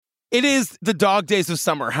It is the dog days of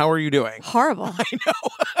summer. How are you doing? Horrible. I know.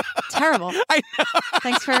 Terrible. I know.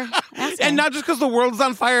 Thanks for asking. And not just because the world's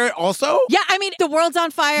on fire also? Yeah, I mean, the world's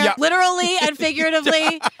on fire, literally and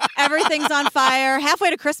figuratively. Everything's on fire.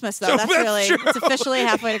 Halfway to Christmas, though. That's really, true. it's officially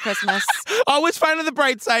halfway to Christmas. Always finding the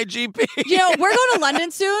bright side, GP. You know, we're going to London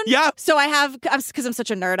soon. Yeah. So I have, because I'm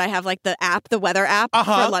such a nerd, I have like the app, the weather app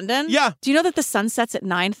for London. Yeah. Do you know that the sun sets at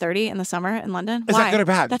 9:30 in the summer in London? Is that good or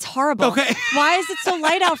bad? That's horrible. Okay. Why is it so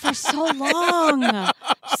light out for so long?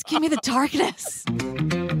 Just give me the darkness.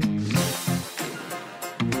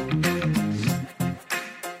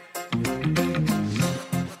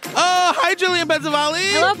 Hi, Jillian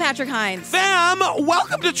Benzavalli. Hello, Patrick Hines. Fam,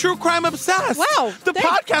 welcome to True Crime Obsessed. Wow. The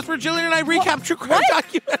podcast where Jillian and I recap true crime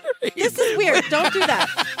documentaries. This is weird. Don't do that.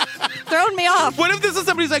 Throwing me off. What if this is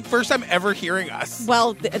somebody's like first time ever hearing us?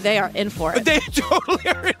 Well, they are in for it. They totally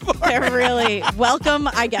are in for it. They're really welcome,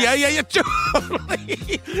 I guess. Yeah, totally.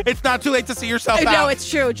 It's not too late to see yourself out. No, it's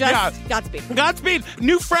true. Just Godspeed. Godspeed.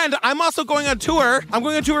 New friend. I'm also going on tour. I'm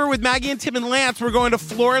going on tour with Maggie and Tim and Lance. We're going to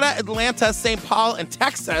Florida, Atlanta, St. Paul, and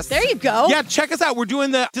Texas. There you go. Yeah, check us out. We're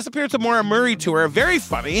doing the Disappearance of Maura Murray tour. Very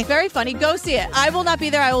funny. Very funny. Go see it. I will not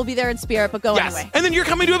be there. I will be there in spirit, but go anyway. And then you're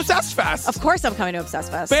coming to Obsessed Fest. Of course I'm coming to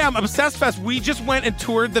Obsessed Fest. Bam, Obsessed Fest. We just went and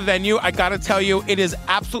toured the venue. I gotta tell you, it is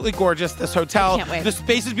absolutely gorgeous, this hotel. I can't wait. The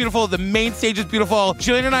space is beautiful. The main stage is beautiful.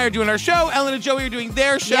 Jillian and I are doing our show. Ellen and Joey are doing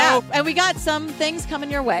their show. Yeah, and we got some things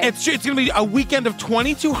coming your way. It's going to be a weekend of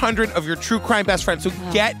 2,200 of your true crime best friends. So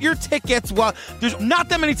get your tickets while there's not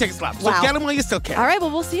that many tickets left. So get them while you still can. All right,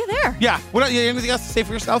 well, we'll see you there. Yeah. What else, you have anything else to say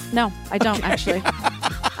for yourself? No, I don't, actually.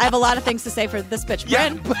 I have a lot of things to say for this bitch,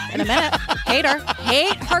 Bryn, in a minute. Hate her.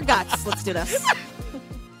 Hate her guts. Let's do this.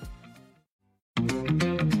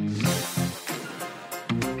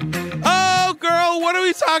 Girl, what are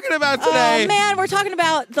we talking about today? Oh, man, we're talking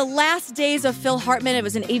about the last days of Phil Hartman. It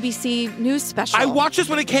was an ABC News special. I watched this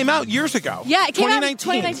when it came out years ago. Yeah, it came out in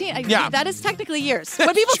 2019. Yeah. That is technically years.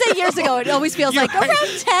 When people say years ago, it always feels like around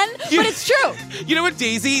 10, but it's true. You know what,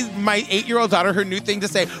 Daisy, my 8-year-old daughter, her new thing to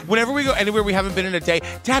say, whenever we go anywhere we haven't been in a day,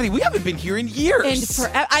 Daddy, we haven't been here in years.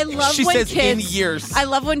 I love she when says kids, in years. I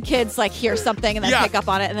love when kids like hear something and then pick up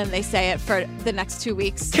on it and then they say it for the next 2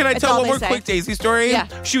 weeks. Can I tell one more quick Daisy story? Yeah.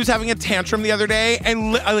 She was having a tantrum the other day,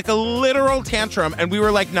 and like a literal tantrum, and we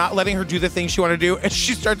were like not letting her do the thing she wanted to do, and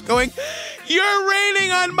she starts going, "You're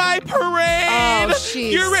raining on my parade! Oh,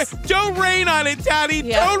 jeez. Don't rain on it, Daddy!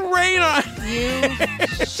 Yeah. Don't rain on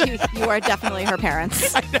it!" You are definitely her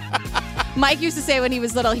parents. Mike used to say when he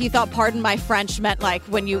was little, he thought "pardon my French" meant like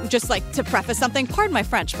when you just like to preface something, "Pardon my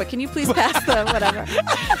French, but can you please pass the whatever?"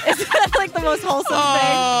 Isn't that like the most wholesome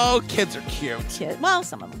thing? Oh, kids are cute. Well,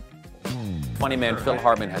 some of them. Funny man Phil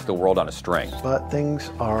Hartman has the world on a string. But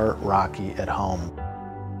things are rocky at home.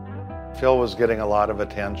 Phil was getting a lot of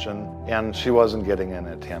attention, and she wasn't getting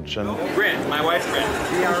any attention. Bryn, my wife's Bryn.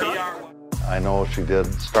 I know she did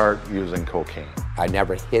start using cocaine. I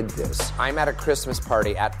never hid this. I'm at a Christmas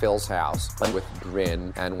party at Phil's house with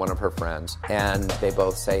Bryn and one of her friends, and they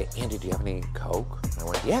both say, "Andy, do you have any coke?" I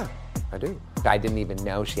went, "Yeah, I do." I didn't even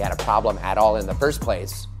know she had a problem at all in the first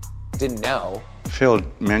place. Didn't know. Phil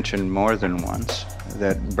mentioned more than once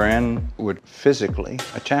that Bryn would physically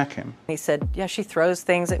attack him. He said, "Yeah, she throws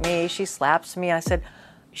things at me, she slaps me." I said,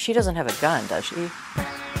 "She doesn't have a gun, does she?"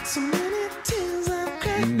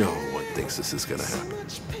 No one thinks this is gonna happen.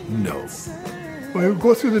 No. When we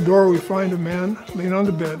go through the door, we find a man laying on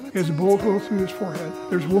the bed. He has a bullet hole through his forehead.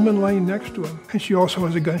 There's a woman laying next to him, and she also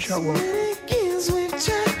has a gunshot wound.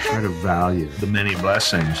 Try to value the many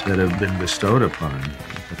blessings that have been bestowed upon you.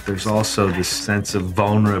 But there's also this sense of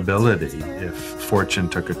vulnerability if fortune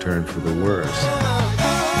took a turn for the worse.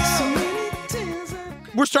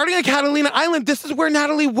 We're starting at Catalina Island. This is where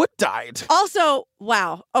Natalie Wood died. Also,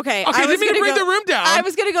 wow. Okay. Okay, didn't mean to bring the room down. I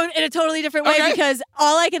was going to go in a totally different way because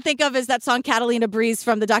all I can think of is that song Catalina Breeze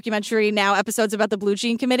from the documentary Now episodes about the Blue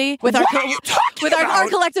Jean Committee with our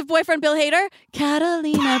collective boyfriend Bill Hader.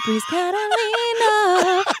 Catalina Breeze,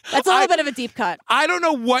 Catalina. That's a little bit of a deep cut. I don't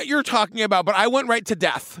know what you're talking about, but I went right to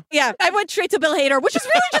death. Yeah, I went straight to Bill Hader, which is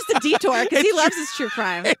really just a detour because he loves his true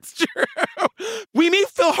crime. It's true. We meet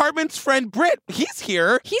Phil Hartman's friend Britt. He's here.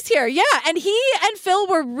 He's here, yeah. And he and Phil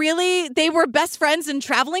were they were best friends and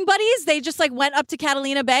traveling buddies. They just like went up to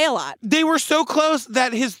Catalina Bay a lot. They were so close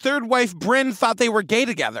that his third wife, Bryn, thought they were gay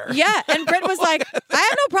together. Yeah, and Bryn was like, I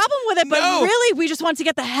have no problem with it, but really, we just wanted to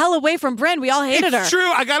get the hell away from Bryn. We all hated her. It's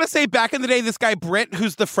true. I gotta say, back in the day, this guy, Britt,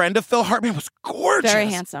 who's the friend of Phil Hartman, was gorgeous. Very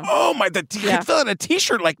handsome. Oh my, he could fill out a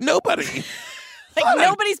t-shirt like nobody. Like,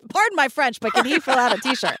 nobody's, pardon my French, but can he fill out a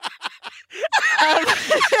t-shirt?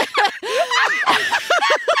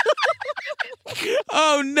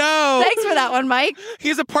 Oh, no. Thanks for that one, Mike.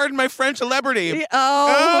 He's a pardon my French celebrity.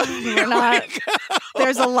 We're not.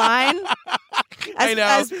 There's a line. I know.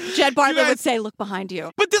 As Jed Bartlett would say, look behind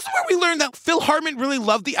you. But this is where we learned that Phil Hartman really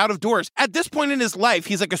loved the out of doors. At this point in his life,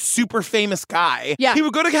 he's like a super famous guy. Yeah. He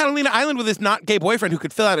would go to Catalina Island with his not gay boyfriend who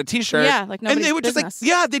could fill out a t-shirt. Yeah, like nobody's And they would business.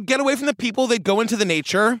 just they'd get away from the people. They'd go into the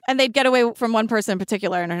nature. And they'd get away from one person in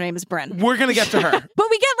particular, and her name is Bryn. We're going to get to her. But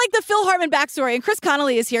we get like the Phil Hartman backstory, and Chris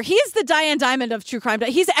Connolly is here. He is the Diane Diamond of true crime.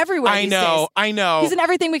 He's everywhere these days. I know. He's in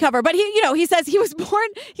everything we cover. But he says he was born,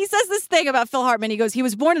 he says this thing about Phil Hartman. He goes, he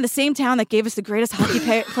was born in the same town that gave us the greatest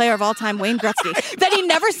hockey player of all time, Wayne Gretzky. Then he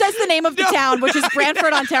never says the name of the town, which is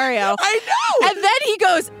Brantford, Ontario. I know. And then he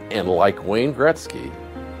goes, and like Wayne Gretzky,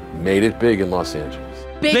 made it big in Los Angeles.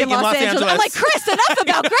 Big in Los Angeles. I'm like, Chris, enough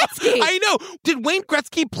about Gretzky. I know. Did Wayne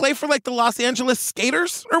Gretzky play for like the Los Angeles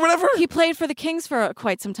Skaters or whatever? He played for the Kings for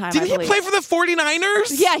quite some time. Didn't he play for the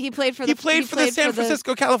 49ers? Yeah, he played for the San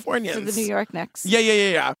Francisco Californians. For the New York Knicks.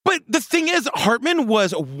 Yeah. But the thing is, Hartman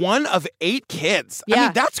was one of 8 kids.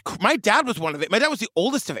 Yeah. I mean, my dad was one of 8. My dad was the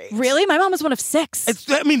oldest of 8. Really? My mom was one of 6.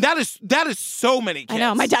 That is so many kids. I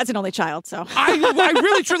know. My dad's an only child, so. I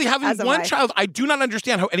really, truly, having one child, I do not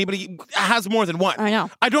understand how anybody has more than one. I know.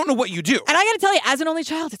 I don't know what you do. And I got to tell you, as an only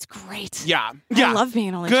child, it's great. Yeah. I love being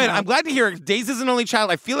an only Good. child. I'm glad to hear it. Days is an only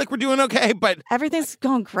child. I feel like we're doing okay, but everything's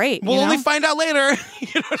going great. We'll only find out later.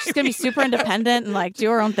 She's going to be super independent and like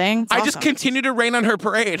do her own thing. It's awesome. Just continue to rain on her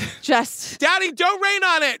parade. Daddy, don't rain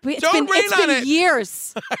on it. It's been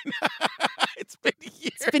years. It's been years.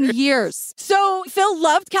 It's been years. So Phil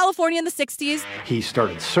loved California in the 60s. He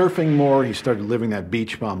started surfing more. He started living that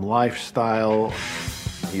beach bum lifestyle.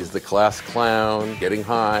 He's the class clown, getting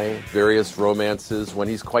high, various romances when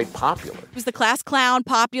he's quite popular. He was the class clown,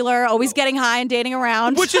 popular, always getting high and dating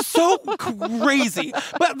around. Which is so crazy.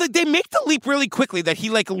 But they make the leap really quickly that he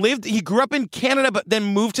grew up in Canada, but then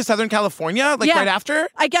moved to Southern California, right after?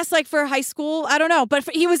 I guess for high school, I don't know. But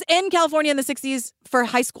he was in California in the 60s for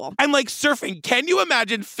high school. And surfing. Can you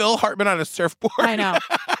imagine Phil Hartman on a surfboard? I know.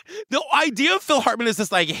 The idea of Phil Hartman as this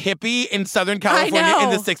hippie in Southern California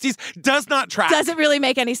in the 60s does not track. Doesn't really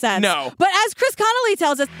make any sense. No. But as Chris Connolly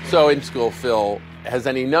tells us. So in school, Phil has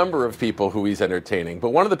any number of people who he's entertaining,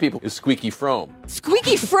 but one of the people is Squeaky Fromme.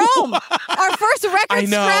 Squeaky Fromme! Our first record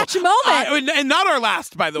scratch moment. And not our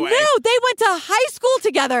last, by the way. No, they went to high school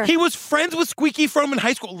together. He was friends with Squeaky Fromme in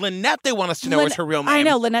high school. Lynette, they want us to know, is her real name. I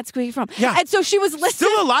know, Lynette Squeaky Fromme. Yeah. And so she was listed.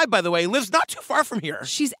 Still alive, by the way. Lives not too far from here.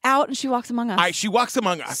 She's out and she walks among us. She walks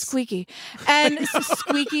among us. Squeaky. And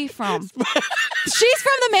Squeaky Fromme. She's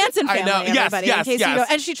from the Manson family, I know. everybody. Yes. You know.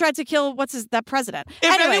 And she tried to kill, that president.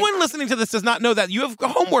 If anyone listening to this does not know that, you have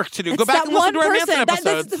homework to do. Go back and listen to our Manson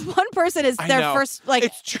episodes. That's one person is their first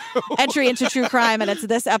entry into true crime, and it's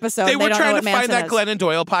this episode. They were don't trying know to what find Manson that Glennon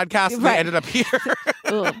Doyle podcast, and they ended up here.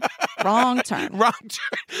 Ooh, wrong turn.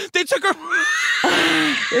 They took a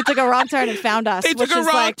wrong turn and found us. They took a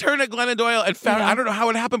wrong turn at Glennon Doyle and found. I don't know how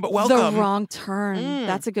it happened, but welcome. The wrong turn.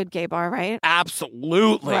 That's a good gay bar, right?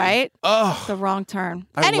 Absolutely. Right? Oh, the wrong turn.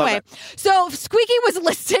 Anyway, so Squeaky was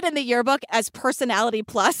listed in the yearbook as personality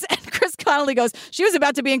plus, and Chris Connolly goes, she was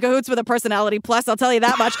about to be in cahoots with a personality plus, I'll tell you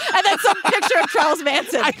that much. And then some picture of Charles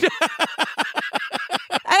Manson. And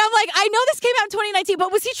I'm like, I know this came out in 2019,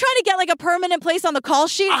 but was he trying to get a permanent place on the call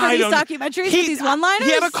sheet for these documentaries with these one-liners?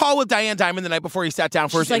 He had a call with Diane Diamond the night before he sat down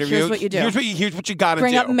for his interview. Here's what you do. Here's what you got to do.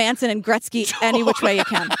 Bring up Manson and Gretzky any which way you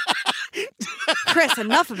can. Chris,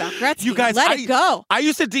 enough about Gretzky. You guys, let it go. I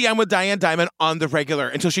used to DM with Diane Diamond on the regular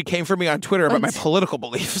until she came for me on Twitter about my political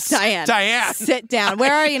beliefs. Diane, sit down.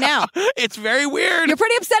 Where are you now? It's very weird. You're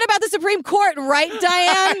pretty upset about the Supreme Court, right,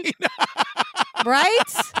 Diane? Right?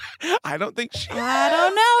 I don't think she. I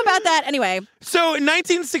don't know about that. Anyway. So in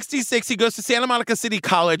 1966, he goes to Santa Monica City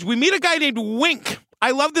College. We meet a guy named Wink.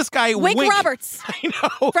 I love this guy, Wink Roberts. I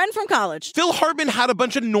know. Friend from college. Phil Hartman had a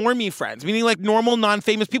bunch of normie friends, meaning normal,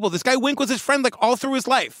 non-famous people. This guy, Wink, was his friend all through his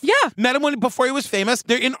life. Yeah. Met him before he was famous.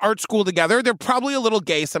 They're in art school together. They're probably a little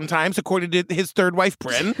gay sometimes, according to his third wife,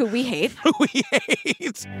 Bryn. Who we hate.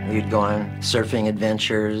 We'd go on surfing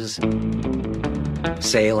adventures,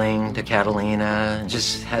 sailing to Catalina,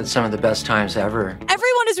 just had some of the best times ever.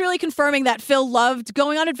 Everyone is really confirming that Phil loved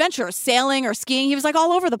going on adventures, sailing or skiing. He was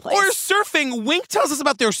all over the place. Or surfing. Wink tells us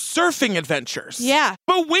about their surfing adventures. Yeah.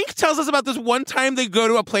 But Wink tells us about this one time they go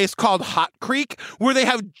to a place called Hot Creek where they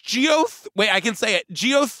have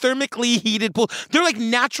geothermically heated pool. They're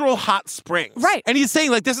natural hot springs. Right. And he's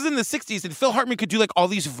saying this is in the 60s and Phil Hartman could do all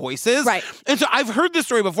these voices. Right. And so I've heard this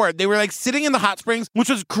story before. They were sitting in the hot springs, which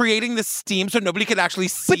was creating this steam so nobody could could actually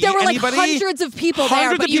see But there were anybody. like hundreds of people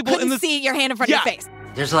there, but you couldn't see your hand in front of your face.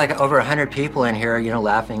 There's like over 100 people in here,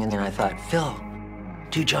 laughing. And then I thought, Phil,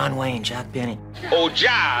 do John Wayne, Jack Benny. Oh,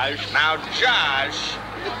 Josh, now Josh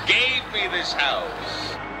gave me this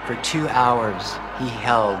house. For 2 hours, he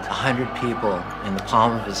held 100 people in the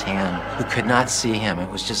palm of his hand who could not see him. It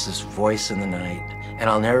was just this voice in the night. And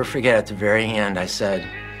I'll never forget, at the very end, I said,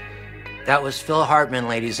 that was Phil Hartman,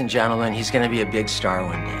 ladies and gentlemen. He's going to be a big star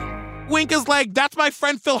one day. Wink is like, that's my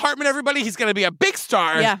friend Phil Hartman, everybody. He's going to be a big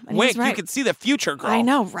star. Yeah, and Wink, he's right. You can see the future, girl. I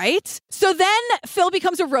know, right? So then Phil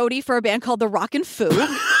becomes a roadie for a band called the Rockin' Foo.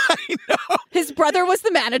 I know. His brother was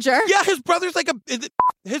the manager. Yeah, his brother's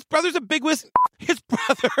a big whiz. His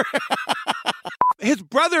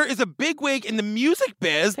brother is a bigwig in the music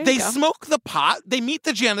biz. They smoke the pot. They meet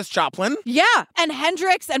the Janis Joplin. Yeah, and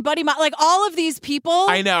Hendrix and Buddy like all of these people.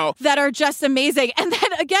 I know. That are just amazing. And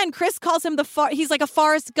then again, Chris calls him he's like a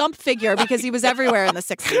Forrest Gump figure because he was everywhere in the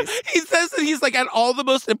 60s. He says that he's like at all the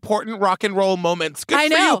most important rock and roll moments.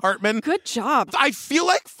 Good for you, Hartman. Good job. I feel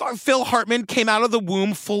like Phil Hartman came out of the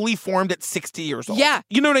womb fully formed at 60 years old. Yeah.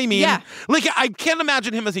 You know what I mean? Yeah. Like, I can't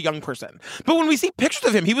imagine him as a young person. But when we see pictures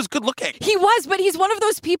of him, he was good looking. He was, but he's one of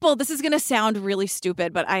those people. This is going to sound really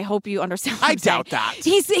stupid, but I hope you understand what I I'm saying. doubt that.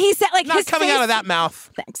 He said, like, not his coming face, out of that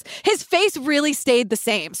mouth. Thanks. His face really stayed the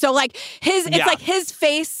same. So, like, it's like his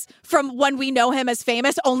face from when we know him as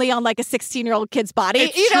famous, only on like a 16-year-old kid's body.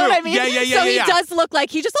 It's you know true. what I mean? Yeah. So he does look like,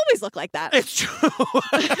 he just always looked like that. It's true.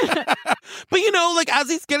 But like as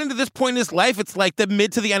he's getting to this point in his life, it's like the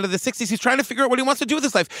mid to the end of the 60s. He's trying to figure out what he wants to do with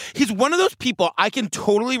his life. He's one of those people, I can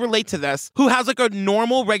totally relate to this, who has like a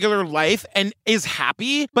normal, regular life and is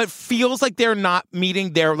happy, but feels like they're not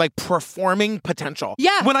meeting their like performing potential.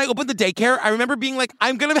 Yeah. When I opened the daycare, I remember being like,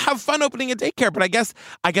 I'm going to have fun opening a daycare, but I guess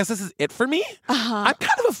this is it for me. I'm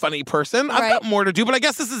kind of a funny person. I've got more to do, but I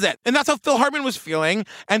guess this is it. And that's how Phil Hartman was feeling.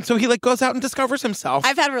 And so he like goes out and discovers himself.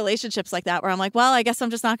 I've had relationships like that where I'm like, well, I guess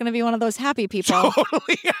I'm just not going to be one of those happy people.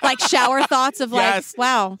 Totally. Like shower thoughts of like,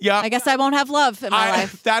 wow, I guess I won't have love in my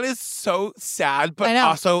life. That is so sad, but I know.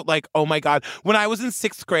 also like, oh my God. When I was in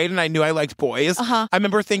 6th grade and I knew I liked boys, I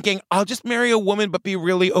remember thinking, I'll just marry a woman, but be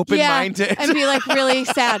really open-minded. And be like really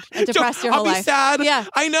sad and depressed your whole life. I'll be sad. Yeah.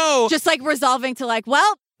 I know. Just like resolving to like,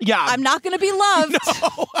 well, I'm not going to be loved.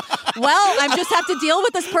 No. Well, I just have to deal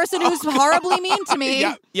with this person who's horribly mean to me.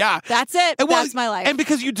 Yeah. That's it. That's my life. And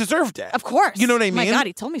because you deserved it. Of course. You know what I mean? Oh my God,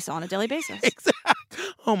 he told me so on a daily basis. Exactly.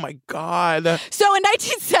 Oh my God. So in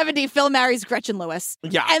 1970, Phil marries Gretchen Lewis.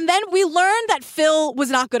 Yeah. And then we learned that Phil was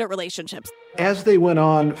not good at relationships. As they went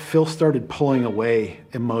on, Phil started pulling away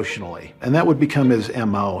emotionally, and that would become his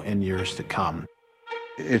MO in years to come.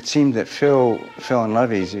 It seemed that Phil fell in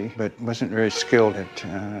love easy, but wasn't very skilled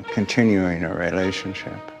at continuing a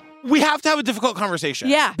relationship. We have to have a difficult conversation.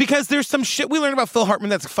 Yeah. Because there's some shit we learned about Phil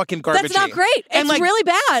Hartman that's fucking garbage. That's not great. It's like, really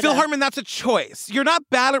bad. Phil Hartman, that's a choice. You're not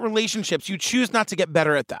bad at relationships. You choose not to get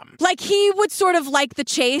better at them. Like, he would sort of like the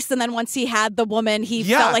chase, and then once he had the woman, he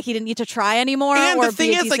felt like he didn't need to try anymore. And or the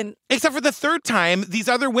thing is, like, except for the third time, these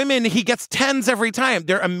other women, he gets 10s every time.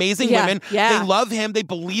 They're amazing women. Yeah. They love him. They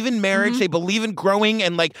believe in marriage. They believe in growing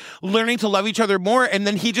and, like, learning to love each other more. And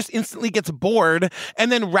then he just instantly gets bored.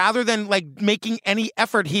 And then rather than, like, making any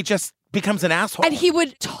effort, he just becomes an asshole. And he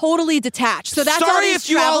would totally detach. So that's Sorry all if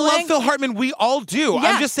you all love Phil Hartman. We all do. Yeah.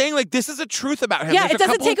 I'm just saying, like, this is a truth about him. Yeah, There's it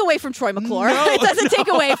doesn't take away from Troy McClure. It doesn't take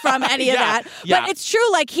away from any of that. But it's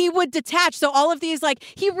true, like, he would detach. So all of these, like,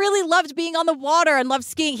 he really loved being on the water and loved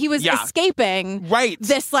skiing. He was escaping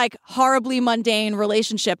this, like, horribly mundane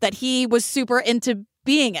relationship that he was super into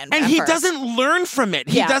being in. And he doesn't learn from it.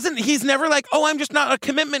 He's never like, oh, I'm just not a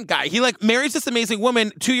commitment guy. He like marries this amazing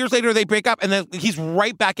woman. 2 years later, they break up and then he's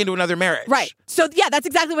right back into another marriage. Right. So yeah, that's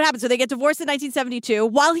exactly what happened. So they get divorced in 1972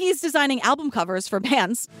 while he's designing album covers for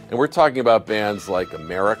bands. And we're talking about bands like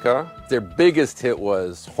America. Their biggest hit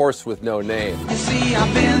was Horse with No Name. You see,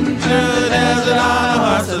 I've been to the desert on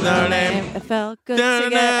a horse with no name. It felt good to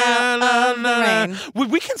get out of the rain.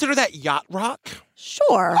 Would we consider that yacht rock?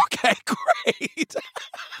 Sure. Okay, great.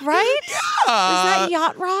 Right? Yeah. Is that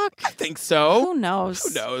yacht rock? I think so. Who knows?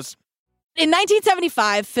 Who knows? In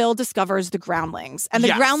 1975, Phil discovers the Groundlings, and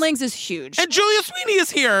the Groundlings is huge. And Julia Sweeney is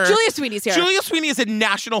here. Julia Sweeney's here. Julia Sweeney is a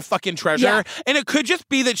national fucking treasure. Yeah. And it could just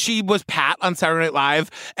be that she was Pat on Saturday Night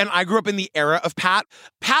Live, and I grew up in the era of Pat.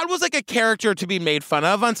 Pat was like a character to be made fun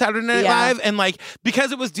of on Saturday Night Live, and like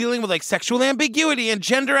because it was dealing with like sexual ambiguity and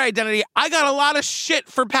gender identity, I got a lot of shit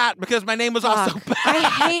for Pat because my name was also Pat.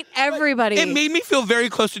 I hate everybody. It made me feel very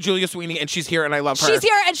close to Julia Sweeney, and she's here, and I love her. She's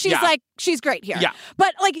here, and she's like, she's great here. Yeah.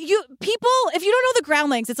 But like people people, if you don't know the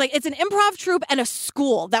Groundlings, it's an improv troupe and a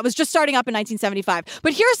school that was just starting up in 1975.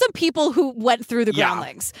 But here are some people who went through the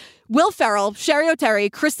Groundlings. Will Ferrell, Sherry O'Terry,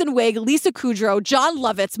 Kristen Wiig, Lisa Kudrow, John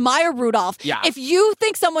Lovitz, Maya Rudolph. Yeah. If you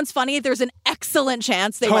think someone's funny, there's an excellent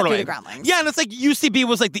chance they went through the Groundlings. Yeah, and it's like UCB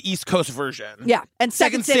was like the East Coast version. Yeah, and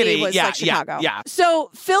Second City was like Chicago. Yeah.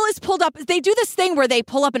 So Phil is pulled up. They do this thing where they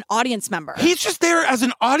pull up an audience member. He's just there as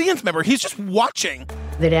an audience member. He's just watching.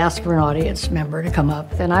 They'd ask for an audience member to come up.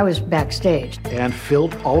 Then I was backstage. And Phil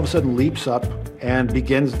all of a sudden leaps up and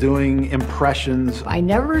begins doing impressions. I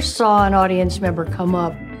never saw an audience member come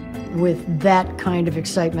up with that kind of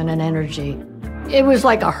excitement and energy. It was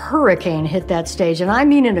like a hurricane hit that stage, and I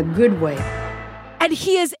mean in a good way. And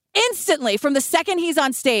he is instantly, from the second he's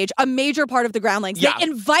on stage, a major part of the Groundlings. Yeah. They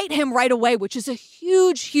invite him right away, which is a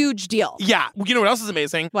huge, huge deal. Yeah. You know what else is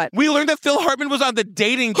amazing? What? We learned that Phil Hartman was on The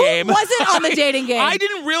Dating Game. Who wasn't on The Dating Game? I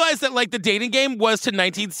didn't realize that, like, The Dating Game was to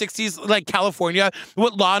 1960s, like, California,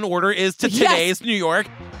 what Law and Order is to today's New York.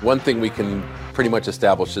 One thing we can pretty much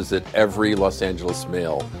establish is that every Los Angeles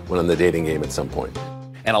male went on The Dating Game at some point.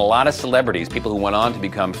 And a lot of celebrities, people who went on to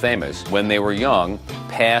become famous, when they were young,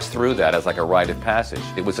 passed through that as like a rite of passage.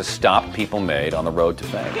 It was a stop people made on the road to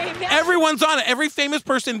fame. Everyone's on it. Every famous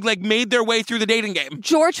person, like, made their way through The Dating Game.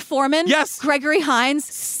 George Foreman. Yes. Gregory Hines.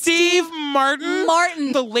 Steve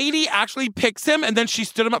Martin. The lady actually picks him, and then she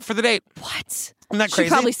stood him up for the date. What? Isn't that crazy?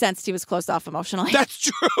 She probably sensed he was closed off emotionally. That's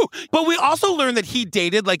true. But we also learned that he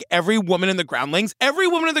dated, like, every woman in the Groundlings. Every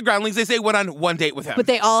woman in the Groundlings, they say, went on one date with him. But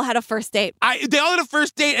they all had a first date. They all had a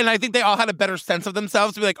first date, and I think they all had a better sense of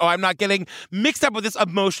themselves to be like, oh, I'm not getting mixed up with this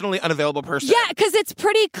emotionally unavailable person. Yeah, because it's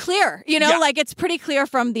pretty clear, like it's pretty clear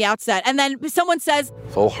from the outset. And then someone says,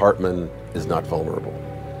 Phil Hartman is not vulnerable.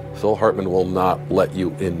 Phil Hartman will not let you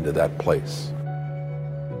into that place.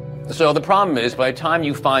 So the problem is, by the time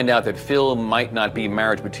you find out that Phil might not be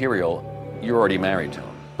marriage material, you're already married to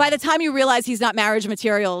him. by the time you realize he's not marriage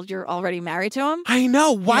material, you're already married to him. I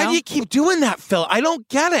know. Why do you keep doing that, Phil? I don't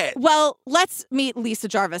get it. Well, let's meet Lisa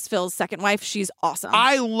Jarvis, Phil's second wife. She's awesome.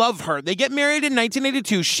 I love her. They get married in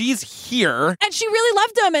 1982. She's here. And she really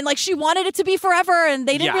loved him, and like she wanted it to be forever, and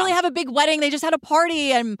they didn't really have a big wedding. They just had a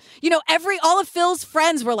party, and all of Phil's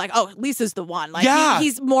friends were like, "Oh, Lisa's the one." Like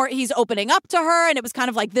he's opening up to her, and it was kind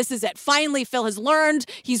of like, this is it. Finally, Phil has learned.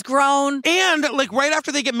 He's grown. And like right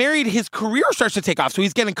after they get married, his career starts to take off. So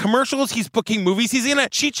he's getting commercials. He's booking movies. He's in a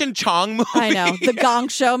Cheech and Chong movie. I know. The Gong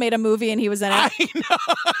Show made a movie, and he was in it. I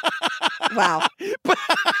know. Wow. But,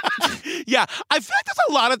 yeah, I feel like there's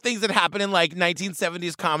a lot of things that happen in like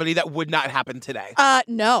 1970s comedy that would not happen today.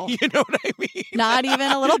 No. You know what I mean? Not even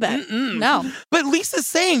a little bit. No. But Lisa's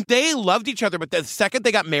saying they loved each other, but the second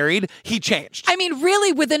they got married, he changed. I mean,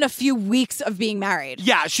 really within a few weeks of being married.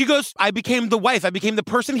 Yeah, she goes, I became the wife. I became the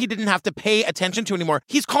person he didn't have to pay attention to anymore.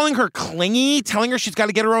 He's calling her clingy, telling her she's got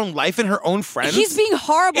to get her own life and her own friends. He's being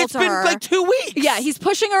horrible to her. It's been like 2 weeks. Yeah, he's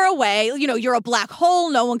pushing her away. You know, you're a black hole.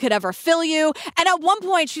 No one could ever fill you. And at one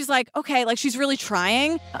point, she's like, okay, like she's really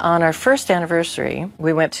trying. On our first anniversary,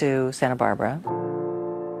 we went to Santa Barbara.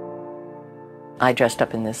 I dressed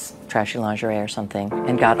up in this trashy lingerie or something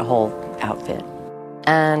and got a whole outfit.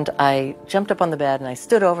 And I jumped up on the bed and I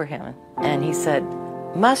stood over him. And he said,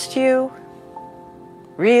 "Must you?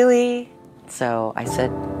 Really?" So I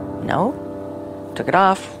said, "No." Took it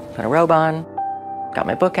off, put a robe on, got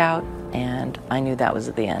my book out, and I knew that was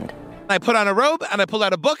at the end. I put on a robe and I pulled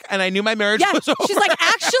out a book and I knew my marriage was over. She's like,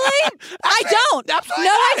 actually, I don't. Absolutely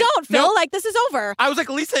no, not. I don't, Phil. Nope. Like, this is over. I was like,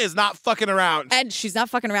 Lisa is not fucking around. And she's not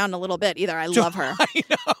fucking around a little bit either. I love her. I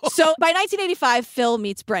know. So by 1985, Phil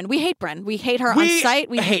meets Bryn. We hate Bryn. We hate her on sight.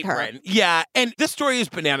 We hate her. Bryn. Yeah, and this story is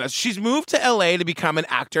bananas. She's moved to LA to become an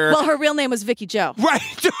actor. Well, her real name was Vicky Jo. Right.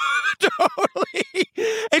 Totally.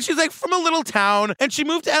 And she's like from a little town, and she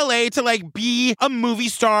moved to LA to like be a movie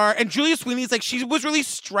star. And Julia Sweeney's like, she was really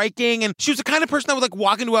striking, and she was the kind of person that would like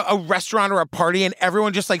walk into a restaurant or a party and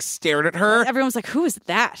everyone just like stared at her. Everyone's like, who is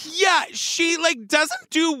that? Yeah, she like doesn't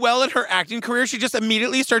do well in her acting career. She just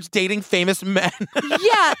immediately starts dating famous men.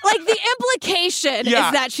 Yeah, like the implication is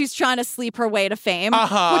that she's trying to sleep her way to fame,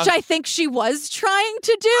 which I think she was trying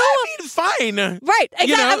to do. I mean, fine. Right, exactly.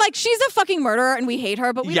 You know? I'm like, she's a fucking murderer and we hate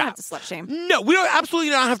her, but we don't have to slut shame. No, we don't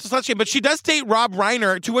absolutely not have to slut shame, but she does date Rob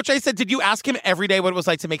Reiner, to which I said, did you ask him every day what it was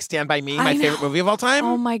like to make Stand By Me, my favorite movie of all time?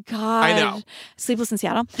 Oh my God. I know. Sleepless in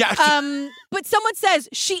Seattle. Yeah. But someone says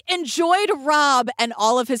she enjoyed Rob and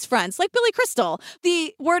all of his friends, like Billy Crystal.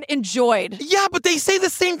 The word enjoyed. Yeah, but they say the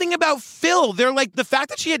same thing about Phil. They're like, the fact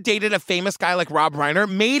that she had dated a famous guy like Rob Reiner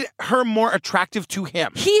made her more attractive to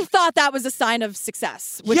him. He thought that was a sign of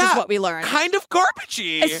success, which is what we learned. Kind of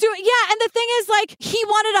garbagey. And the thing is, like, he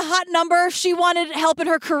wanted a hot number. She wanted help in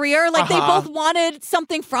her career. Like, they both wanted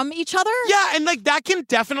something from each other. Yeah, and like that can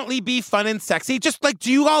definitely be fun and sexy. Just like,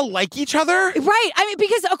 do you all like each other? Right. I mean,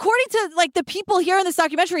 because according to like the people here in this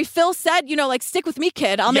documentary, Phil said, you know, like, stick with me,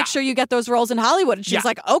 kid. I'll make sure you get those roles in Hollywood. And she's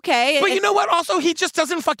like, okay. But you know what? Also, he just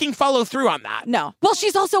doesn't fucking follow through on that. No. Well,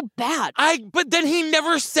 she's also bad. But then he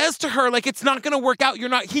never says to her, like, it's not going to work out. You're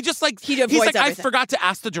not. He just like, he's like, everything. I forgot to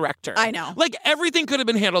ask the director. I know. Like, everything could have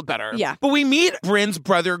been handled better. Yeah. But we meet Bryn's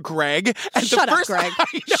brother, Greg. And Shut the up, first, Greg.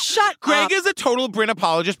 Shut Greg up. is a total Bryn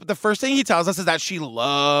apologist, but the first thing he tells us is that she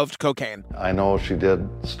loved cocaine. I know she did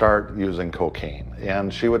start using cocaine,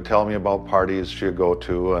 and she would tell me about parties she would go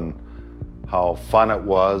to and how fun it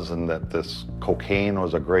was, and that this cocaine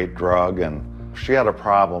was a great drug, and she had a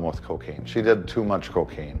problem with cocaine. She did too much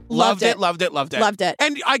cocaine. Loved it.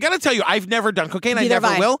 And I gotta tell you, I've never done cocaine. I never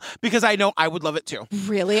will, because I know I would love it too.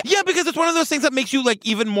 Really? Yeah, because it's one of those things that makes you like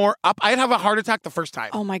even more up. I'd have a heart attack the first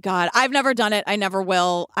time. Oh my God. I've never done it. I never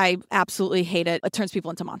will. I absolutely hate it. It turns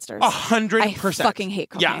people into monsters. 100%. I fucking hate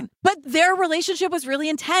cocaine. Yeah. But their relationship was really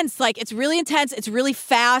intense. Like, it's really intense. It's really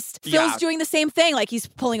fast. Phil's doing the same thing. Like, he's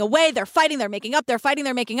pulling away. They're fighting. They're making up. They're fighting.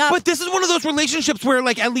 They're making up. But this is one of those relationships where,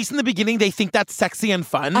 like, at least in the beginning, they think that's sexy and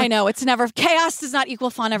fun. I know. It's never. Chaos does not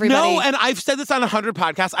equal fun, everybody. No, and I've said this on 100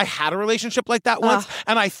 podcasts. I had a relationship like that once,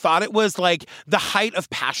 and I thought it was like the height of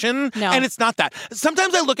passion. No. And it's not that.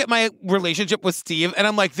 Sometimes I look at my relationship with Steve, and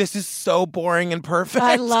I'm like, this is so boring and perfect.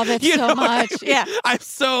 I love it so much. Yeah. I'm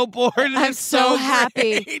so bored. And I'm it's so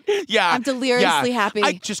happy. Yeah. I'm deliriously happy.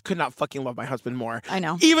 I just could not fucking love my husband more. I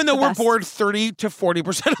know. Even though The we're best. bored 30 to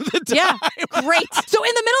 40% of the time. Yeah. Great. So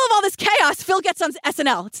in the middle of all this chaos, Phil gets on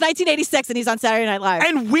SNL. It's 1986, and he's on Saturday Night Live.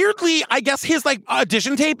 And weirdly, I guess his like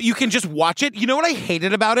audition tape, you can just watch it. You know what I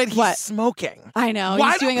hated about it? He's smoking. I know.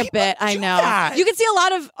 Why He's do doing a people bit. I know. that? You can see a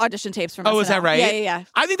lot of audition tapes from SNL. Oh, is that right? Yeah.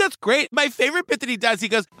 I think that's great. My favorite bit that he does, he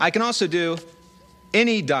goes, I can also do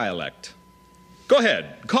any dialect. Go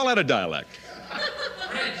ahead, call out a dialect.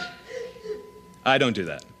 I don't do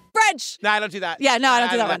that. French. No, I don't do that. Yeah, no, I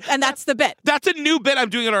don't do that one. And that's the bit. That's a new bit I'm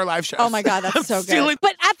doing at our live show. Oh my God, that's so good.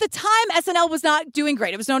 But at the time, SNL was not doing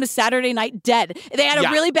great. It was known as Saturday Night Dead. They had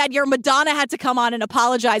a really bad year. Madonna had to come on and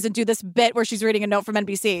apologize and do this bit where she's reading a note from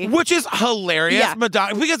NBC. Which is hilarious, Yeah.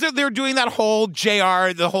 Madonna, because they're doing that whole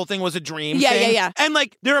JR, the whole thing was a dream thing. Yeah. And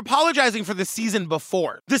like, they're apologizing for the season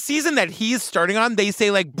before. The season that he's starting on, they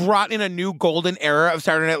say like brought in a new golden era of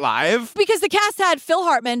Saturday Night Live. Because the cast had Phil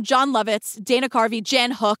Hartman, John Lovitz, Dana Carvey,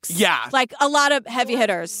 Jan Hooks. Yeah. Like a lot of heavy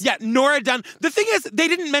hitters. Yeah, Nora Dunn. The thing is, they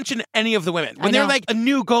didn't mention any of the women. When they're like a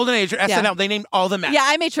new golden age or SNL, they named all the men. Yeah,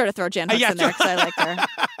 I made sure to throw Jan Hooks in there because I liked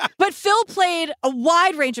her. But Phil played a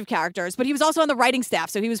wide range of characters, but he was also on the writing staff.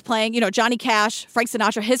 So he was playing, Johnny Cash, Frank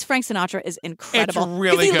Sinatra. His Frank Sinatra is incredible. It's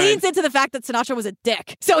really he good. leans into the fact that Sinatra was a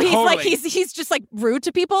dick. So he's like, he's just like rude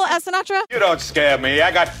to people as Sinatra. You don't scare me.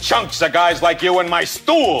 I got chunks of guys like you in my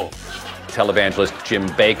stool. Televangelist Jim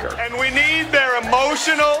Baker. And we need their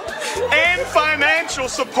emotional and financial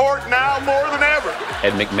support now more than ever.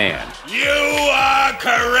 Ed McMahon. You are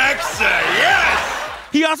correct, sir. Yes!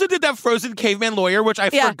 He also did that Frozen Caveman Lawyer, which I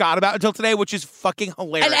forgot about until today, which is fucking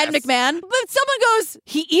hilarious. And Ed McMahon. But someone goes,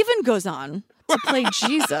 he even goes on to play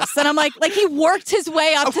Jesus. And I'm like he worked his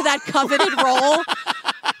way up to that coveted role.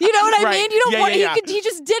 You know what I mean? You don't want he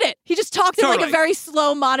just did it. He just talked in like a very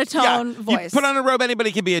slow, monotone voice. You put on a robe,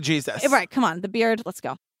 anybody can be a Jesus. Right, come on. The beard, let's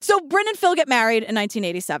go. So Bryn and Phil get married in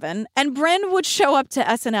 1987, and Bryn would show up to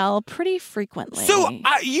SNL pretty frequently. So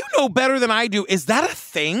you know better than I do. Is that a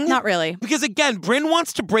thing? Not really. Because again, Bryn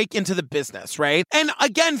wants to break into the business, right? And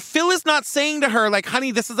again, Phil is not saying to her, like,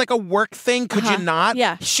 honey, this is like a work thing. Could you not?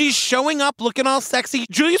 Yeah. She's showing up looking all sexy.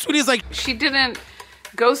 Julia Sweeney's like... She didn't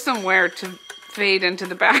go somewhere to fade into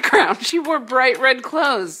the background. She wore bright red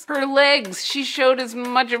clothes. Her legs, she showed as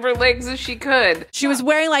much of her legs as she could. She was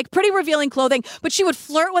wearing like pretty revealing clothing, but she would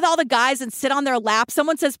flirt with all the guys and sit on their lap.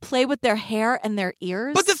 Someone says play with their hair and their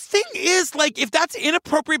ears. But the thing is, like, if that's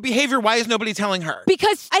inappropriate behavior, why is nobody telling her?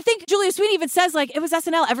 Because I think Julia Sweeney even says, like, it was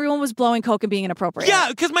SNL. Everyone was blowing coke and being inappropriate. Yeah,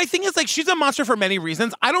 because my thing is, like, she's a monster for many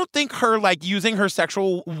reasons. I don't think her, like, using her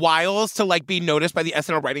sexual wiles to, like, be noticed by the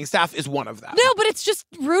SNL writing staff is one of them. No, but it's just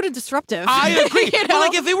rude and disruptive. I agree. You know? But,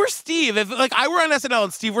 like, if it were Steve, if, like, I were on SNL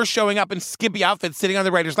and Steve were showing up in skimpy outfits sitting on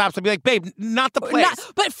the writer's laps, I'd be like, babe, not the place.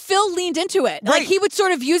 But Phil leaned into it. Right. Like, he would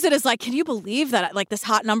sort of use it as, like, can you believe that, like, this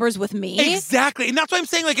hot number's with me? Exactly. And that's why I'm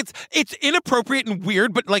saying, like, it's inappropriate and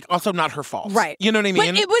weird, but, like, also not her fault. Right. You know what I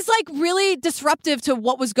mean? But it was, like, really disruptive to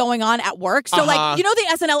what was going on at work. So, like, you know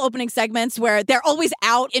the SNL opening segments where they're always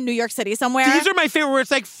out in New York City somewhere? These are my favorite where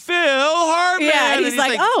it's like, Phil Hartman. Yeah, and he's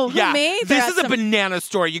like, oh, who, me? This is a banana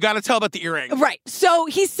story. You got to tell about the earrings. Right. So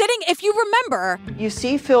he's sitting, if you remember. You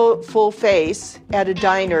see Phil full face at a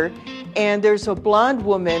diner, and there's a blonde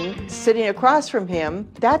woman sitting across from him.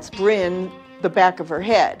 That's Bryn, the back of her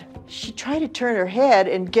head. She tried to turn her head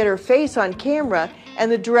and get her face on camera,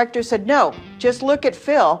 and the director said, no, just look at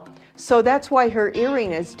Phil. So that's why her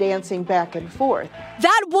earring is dancing back and forth.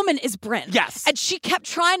 That woman is Bryn. Yes. And she kept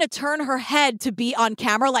trying to turn her head to be on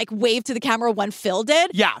camera, like wave to the camera when Phil did.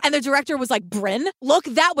 Yeah. And the director was like, Bryn, look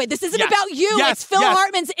that way. This isn't about you. Yes. It's Phil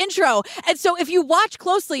Hartman's intro. And so if you watch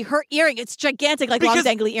closely, her earring, it's gigantic, like long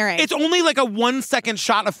dangly earring. It's only like a 1 second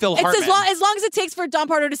shot of Phil Hartman. It's as long as it takes for Don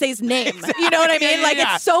Pardo to say his name. Exactly. You know what I mean?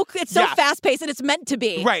 It's so fast paced and it's meant to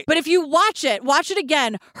be. Right. But if you watch it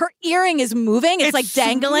again, her earring is moving. It's like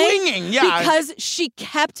dangling. Swinging, yeah. Because she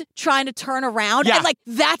kept trying to turn around. Yeah. And like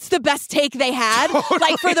that's the best take they had. Totally.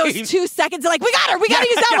 Like for those 2 seconds, they're like, we got her. We got to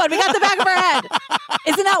use that one. We got the back of her head.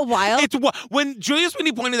 Isn't that wild? When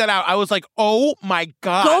he pointed that out, I was like, oh my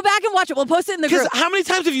God. Go back and watch it. We'll post it in the group. Because how many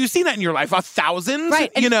times have you seen that in your life? 1,000?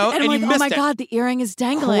 Right. And, and you like, missed oh my it. God, the earring is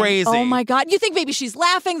dangling. Crazy. Oh my God. You think maybe she's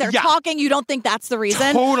laughing, they're talking, you don't think that's the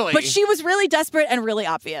reason. Totally. But she was really desperate and really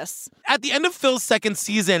obvious. At the end of Phil's second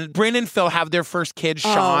season, Bryn and Phil have their first kid,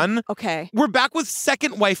 Sean. Okay. We're back with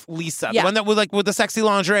second wife, Lisa. Yeah. The one that was like with the sexy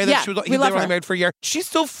lingerie that we they love were only her. married for a year. She's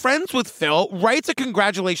still friends with Phil, writes a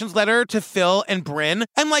congratulations letter to Phil and Bryn,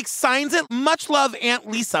 and like signs it, much love, Aunt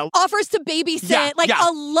Lisa. Offers to babysit,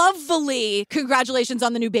 a lovely congratulations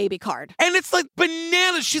on the new baby card. And it's like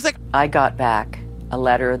bananas. She's like, I got back a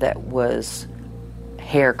letter that was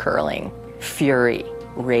hair curling, fury,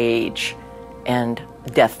 rage, and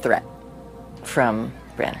death threat from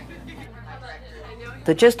Bryn.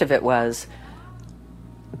 The gist of it was,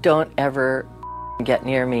 don't ever get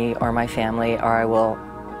near me or my family or I will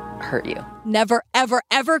hurt you. Never, ever,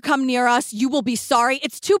 ever come near us. You will be sorry.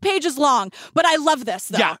 It's 2 pages long, but I love this,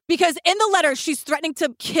 though. Yeah. Because in the letter, she's threatening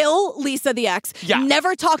to kill Lisa, the ex. Yeah.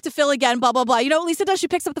 Never talk to Phil again, blah, blah, blah. You know what Lisa does? She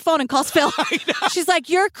picks up the phone and calls Phil. She's like,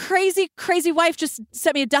 your crazy, crazy wife just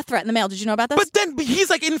sent me a death threat in the mail. Did you know about this? But then he's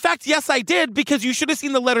like, in fact, yes, I did, because you should have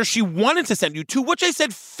seen the letter she wanted to send you, to which I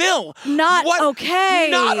said, Phil. Not okay.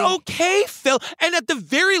 Not okay, Phil. And at the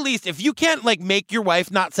very least, if you can't like make your wife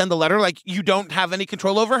not send the letter, like you don't have any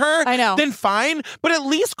control over her, I know. Then fine. But at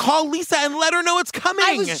least call Lisa and let her know it's coming.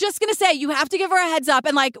 I was just going to say, you have to give her a heads up.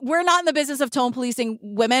 And like, we're not in the business of tone policing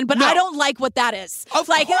women, but I don't like what that is. Of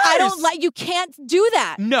like, course. I don't like, you can't do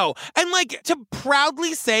that. No. And like, to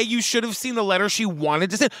proudly say you should have seen the letter she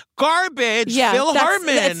wanted to send. Garbage, Phil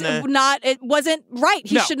Hartman. It wasn't right.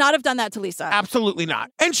 He should not have done that to Lisa. Absolutely not.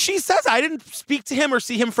 And she says, I didn't speak to him or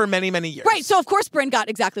see him for many, many years. Right. So of course, Bryn got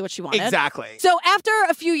exactly what she wanted. Exactly. So after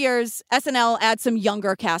a few years, SNL adds some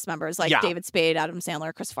younger cast members like David Spade, Adam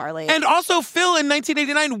Sandler, Chris Farley. And also, Phil in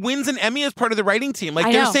 1989 wins an Emmy as part of the writing team.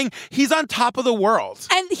 Like, they're saying he's on top of the world.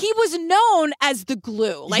 And he was known as the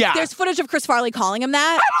glue. Like, there's footage of Chris Farley calling him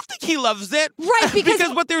that. I don't think he loves it. Right,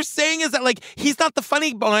 because what they're saying is that, like, he's not the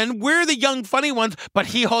funny one. We're the young, funny ones, but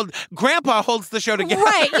Grandpa holds the show together.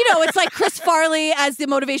 Right. You know, it's like Chris Farley as the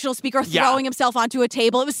motivational speaker throwing himself onto a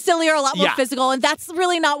table. It was sillier, a lot more physical, and that's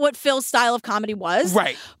really not what Phil's style of comedy was.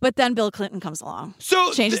 Right. But then Bill Clinton comes along.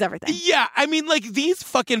 So changes everything. Yeah. I mean, like, these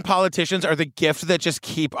fucking politicians are the gift that just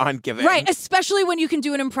keep on giving. Right. Especially when you can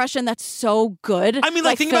do an impression that's so good. I mean,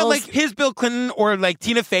 like think about like his Bill Clinton or like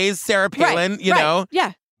Tina Fey's Sarah Palin, you know?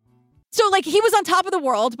 Yeah. So, like, he was on top of the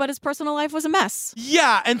world, but his personal life was a mess.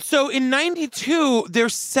 Yeah, and so in 92, their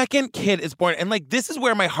second kid is born. And, like, this is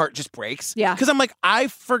where my heart just breaks. Yeah. Because I'm like, I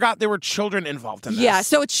forgot there were children involved in this. Yeah,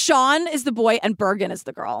 so it's Sean is the boy and Bergen is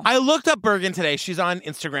the girl. I looked up Bergen today. She's on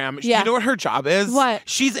Instagram. Yeah. You know what her job is? What?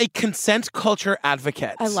 She's a consent culture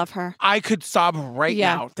advocate. I love her. I could sob right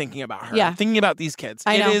now thinking about her. Yeah. Thinking about these kids.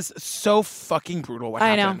 I know. It is so fucking brutal what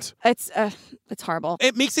happened. I know. It's horrible.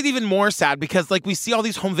 It makes it even more sad because, like, we see all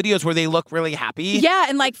these home videos where they look really happy. Yeah,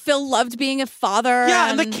 and like Phil loved being a father. Yeah,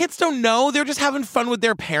 and the kids don't know. They're just having fun with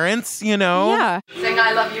their parents, you know? Yeah. Sing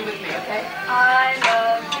I love you with me, okay? I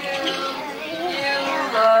love you,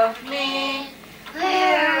 you love me, we're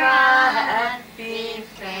a happy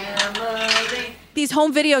family. These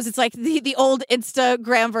home videos, it's like the old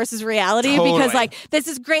Instagram versus reality because like this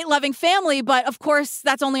is great loving family, but of course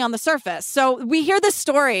that's only on the surface. So we hear this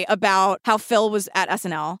story about how Phil was at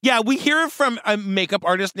SNL. Yeah, we hear from a makeup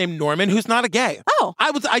artist named Norman who's not a gay. know.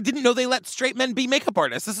 I didn't know they let straight men be makeup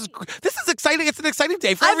artists. This is exciting. It's an exciting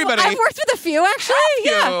day for everybody. I've worked with a few, actually. Have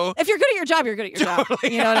Yeah. you? If you're good at your job, you're good at your job.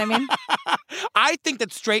 You know what I mean? I think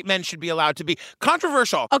that straight men should be allowed to be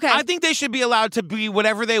controversial. Okay. I think they should be allowed to be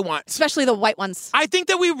whatever they want. Especially the white ones. I think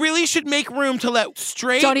that we really should make room to let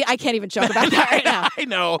straight... I can't even joke about that right now. I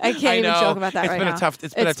know. I can't even joke about that right now.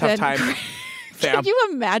 It's been a tough time. Can you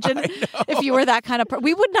imagine if you were that kind of person?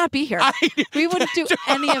 We would not be here. We wouldn't do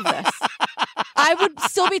any of this. I would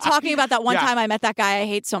still be talking about that one time I met that guy I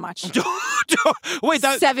hate so much. Wait,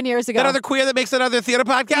 7 years ago. That other queer that makes that other theater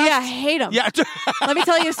podcast? Yeah, I hate him. Yeah. Let me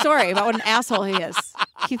tell you a story about what an asshole he is.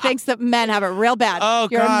 He thinks that men have it real bad. Oh,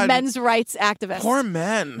 You're God. a men's rights activist. Poor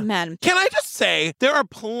men. Men. Can I just say, there are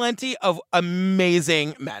plenty of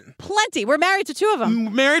amazing men. Plenty. We're married to 2 of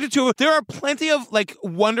them. Married to 2. There are plenty of, like,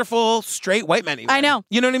 wonderful straight white men even. I know.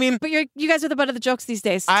 You know what I mean? But you guys are the butt of the jokes these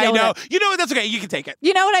days. I Deal with know. it. You know what? That's okay. You can take it.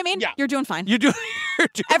 You know what I mean? Yeah. You're doing fine. You're doing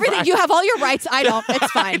everything. fine. You have all your rights. I don't.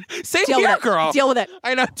 It's fine. Same Deal here, with it. girl. Deal with it.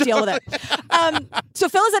 I know. Deal with it. So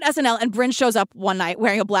Phil is at SNL and Bryn shows up one night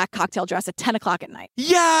wearing a black cocktail dress at 10 o'clock at night.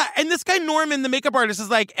 Yeah, and this guy Norman, the makeup artist, is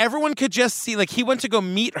like, everyone could just see, like, he went to go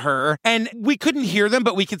meet her, and we couldn't hear them,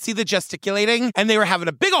 but we could see the gesticulating, and they were having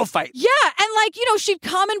a big old fight. Yeah, and like, she'd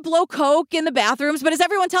come and blow coke in the bathrooms, but as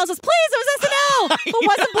everyone tells us, please, it was SNL. Who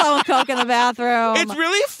wasn't blowing coke in the bathroom? It's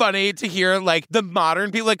really funny to hear, like, the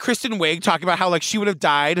modern people, like Kristen Wiig, talking about how, like, she would have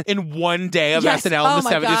died in one day of SNL in the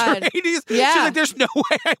 70s or 80s. Yeah. She's like, there's no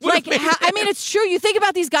way I would have made I mean, it's true. You think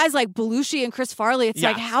about these guys like Belushi and Chris Farley. It's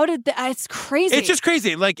like, how did it's crazy. It's just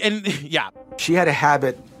crazy. Like, and yeah. She had a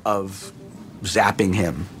habit of zapping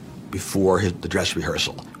him before the dress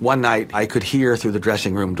rehearsal. One night, I could hear through the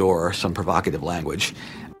dressing room door some provocative language.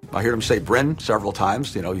 I heard him say Bryn several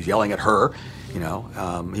times. He's yelling at her. He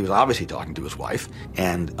was obviously talking to his wife.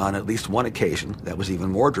 And on at least one occasion, that was even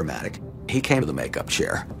more dramatic, he came to the makeup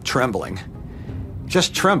chair, trembling.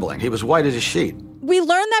 Just trembling. He was white as a sheet. We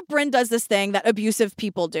learned that Bryn does this thing that abusive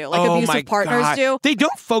people do, like abusive partners do. They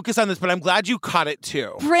don't focus on this, but I'm glad you caught it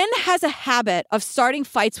too. Bryn has a habit of starting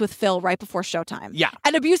fights with Phil right before showtime. Yeah.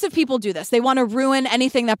 And abusive people do this. They want to ruin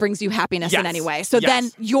anything that brings you happiness in any way. So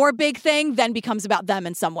then your big thing then becomes about them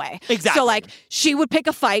in some way. Exactly. So like she would pick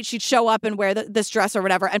a fight. She'd show up and wear this dress or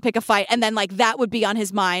whatever and pick a fight. And then like that would be on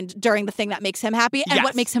his mind during the thing that makes him happy and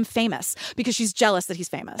what makes him famous because she's jealous that he's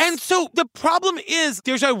famous. And so the problem is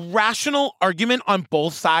there's a rational argument on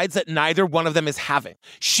both sides that neither one of them is having.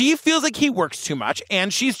 She feels like he works too much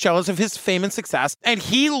and she's jealous of his fame and success and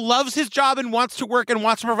he loves his job and wants to work and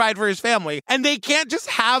wants to provide for his family. And they can't just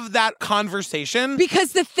have that conversation.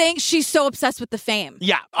 Because the thing, she's so obsessed with the fame.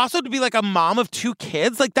 Yeah. Also to be like a mom of 2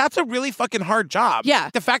 kids, like that's a really fucking hard job. Yeah.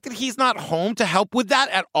 The fact that he's not home to help with that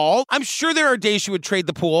at all, I'm sure there are days she would trade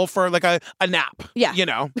the pool for like a nap. Yeah.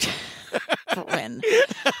 Bryn.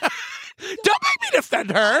 Don't make me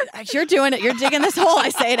defend her. You're doing it. You're digging this hole. I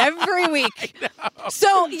say it every week.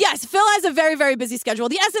 So, yes, Phil has a very, very busy schedule.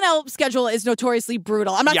 The SNL schedule is notoriously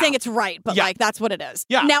brutal. I'm not saying it's right, but like that's what it is.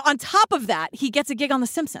 Yeah. Now, on top of that, he gets a gig on The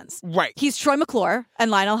Simpsons. Right. He's Troy McClure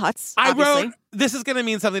and Lionel Hutz, I obviously. wrote, this is going to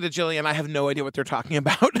mean something to Jillian. I have no idea what they're talking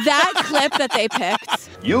about. That clip that they picked.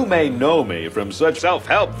 You may know me from such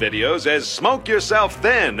self-help videos as Smoke Yourself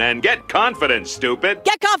Thin and Get Confident, Stupid.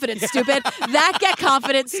 Get confident, stupid. That get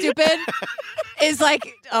confident, stupid is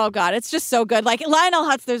like, oh God, it's just so good. Like Lionel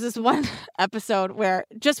Hutz, there's this one episode where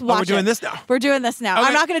just watch we're doing it. this now. We're doing this now. Okay.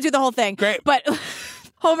 I'm not going to do the whole thing. Great. But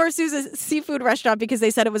Homer sues a seafood restaurant because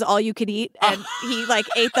they said it was all you could eat and he like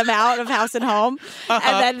ate them out of house and home. And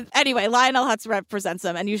then anyway, Lionel Hutz represents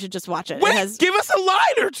them and you should just watch it. Wait, give us a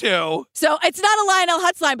line or two. So it's not a Lionel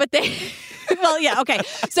Hutz line, but they... Well, yeah, okay.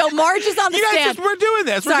 So Marge is on the stand. We're doing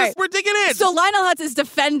this. We're digging in. So Lionel Hutz is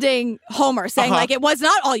defending Homer, saying like it was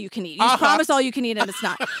not all you can eat. You promised all you can eat, and it's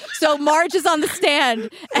not. So Marge is on the stand,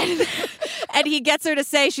 and he gets her to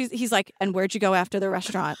say, he's like, and where'd you go after the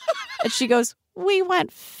restaurant? And she goes, we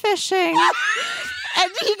went fishing.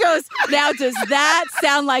 And he goes, now does that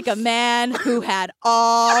sound like a man who had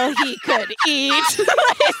all he could eat?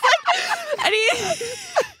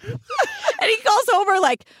 And he calls Homer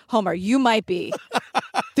like, Homer, you might be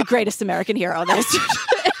the greatest American hero.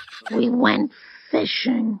 We went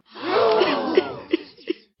fishing.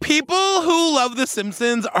 People who love The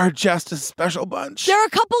Simpsons are just a special bunch. There are a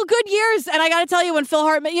couple good years, and I got to tell you, when Phil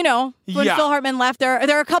Hartman, Phil Hartman left, there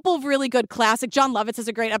are a couple of really good classic. John Lovitz has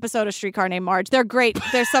a great episode of Streetcar Named Marge. They're great.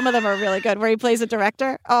 Some of them are really good, where he plays a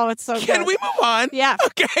director. Oh, it's so good. Can we move on? Yeah.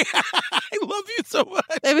 Okay. I love you so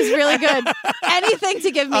much. It was really good. Anything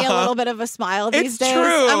to give me a little bit of a smile these days.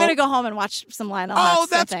 True. I'm going to go home and watch some Lionel Oh, Hutz,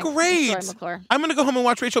 that's great. Troy McClure. I'm going to go home and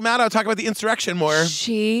watch Rachel Maddow talk about the insurrection more.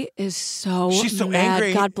 She is She's so mad.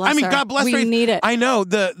 angry. God bless her. God bless her. We need it. I know.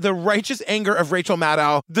 The righteous anger of Rachel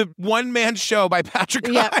Maddow, the one-man show by Patrick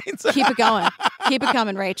Hines. Keep it going. Keep it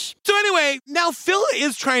coming, Rach. So anyway, now Phil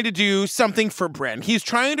is trying to do something for Bryn. He's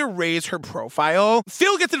trying to raise her profile.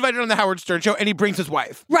 Phil gets invited on the Howard Stern show, and he brings his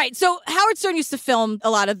wife. Right. So Howard Stern used to film a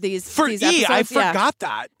lot of these episodes. I forgot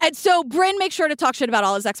that. And so Bryn makes sure to talk shit about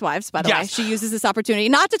all his ex-wives, by the way. She uses this opportunity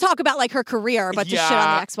not to talk about like her career, but to shit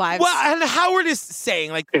on the ex-wives. Well, and Howard is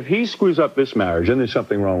saying like, if he screws up this marriage, then there's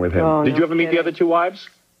something wrong with him. Oh, Did you ever meet the other two wives?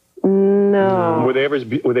 No. Were they ever?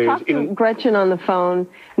 Talked to Gretchen on the phone.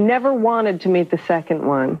 Never wanted to meet the second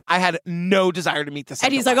one. I had no desire to meet the second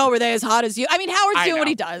And he's like, oh, were they as hot as you? I mean, Howard's doing what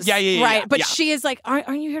he does. Yeah. Right. But she is like,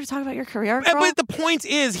 aren't you here to talk about your career, girl? But the point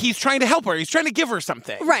is, he's trying to help her. He's trying to give her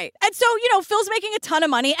something. Right. And so, Phil's making a ton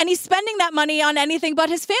of money, and he's spending that money on anything but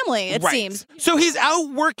his family, it seems. So he's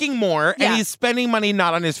out working more, and he's spending money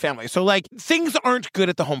not on his family. So, like, things aren't good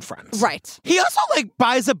at the home front. Right. He also, like,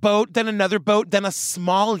 buys a boat, then another boat, then a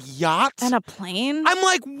small yacht. And a plane. I'm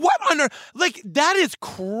like, what on earth? Like, that is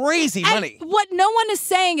crazy money. What no one is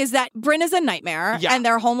saying is that Bryn is a nightmare, and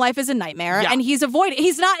their home life is a nightmare, and he's avoiding.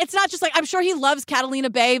 It's not just like, I'm sure he loves Catalina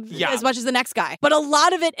Bay as much as the next guy, but a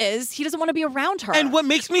lot of it is he doesn't want to be around her. And what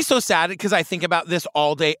makes me so sad, because I think about this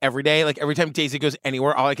all day, every day, like every time Daisy goes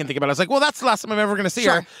anywhere, all I can think about is like, well, that's the last time I'm ever going to see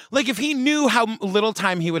her. Like, if he knew how little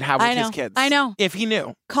time he would have with his kids. I know. If he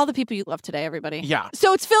knew. Call the people you love today, everybody. Yeah.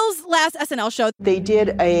 So it's Phil's last SNL show. They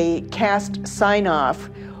did a cast sign-off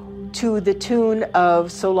to the tune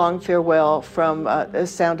of So Long Farewell from The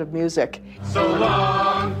Sound of Music. So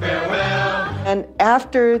long, farewell. And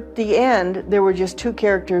after the end, there were just two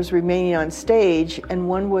characters remaining on stage, and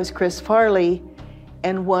one was Chris Farley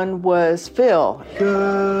and one was Phil.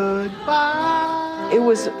 Goodbye. It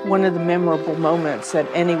was one of the memorable moments that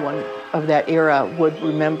anyone of that era would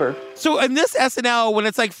remember. So in this SNL, when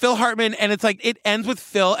it's like Phil Hartman and it's like it ends with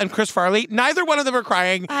Phil and Chris Farley, neither one of them are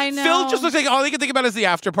crying. I know. Phil just looks like all they can think about is the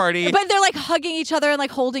after party. But they're like hugging each other and like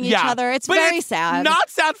holding each other. It's very sad. Not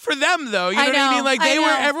sad for them though. You know what I mean? Like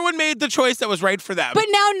everyone made the choice that was right for them. But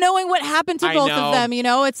now knowing what happened to both of them,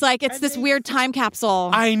 it's like it's this weird time capsule.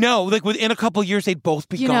 I know. Like within a couple years, they'd both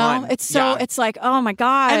be gone. It's so it's like, oh my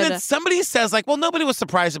God. And then somebody says like, well, nobody was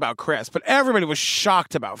surprised about Chris, but everybody was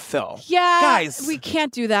shocked about Phil. Yeah. Guys. We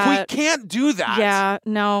can't do that. We can't do that. Yeah,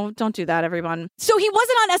 no, don't do that, everyone. So he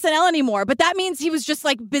wasn't on SNL anymore, but that means he was just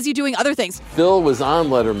like busy doing other things. Phil was on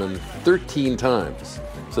Letterman 13 times.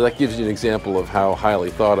 So that gives you an example of how highly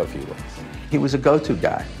thought of he was. He was a go-to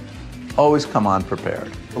guy. Always come on prepared.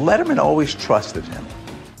 Letterman always trusted him.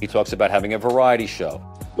 He talks about having a variety show.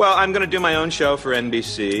 Well, I'm going to do my own show for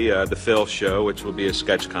NBC, The Phil Show, which will be a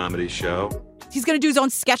sketch comedy show. He's going to do his own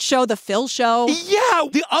sketch show, The Phil Show. Yeah.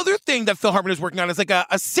 The other thing that Phil Hartman is working on is like a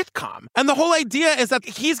sitcom. And the whole idea is that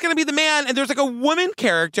he's going to be the man and there's like a woman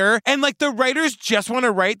character. And like the writers just want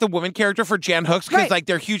to write the woman character for Jan Hooks because like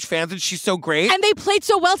they're huge fans and she's so great. And they played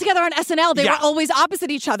so well together on SNL. They were always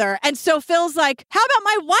opposite each other. And so Phil's like, how about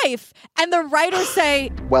my wife? And the writers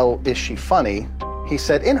say, well, is she funny? He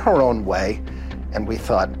said, in her own way. And we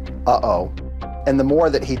thought, uh-oh. And the more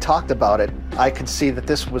that he talked about it, I could see that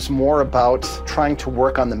this was more about trying to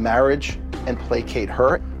work on the marriage and placate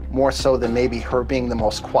her, more so than maybe her being the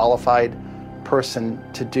most qualified person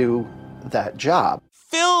to do that job.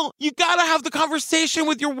 Phil, you gotta have the conversation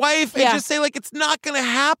with your wife and just say, like, it's not gonna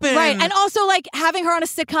happen. Right. And also, like, having her on a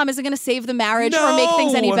sitcom isn't gonna save the marriage or make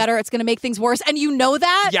things any better. It's gonna make things worse. And you know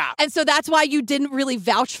that. Yeah. And so that's why you didn't really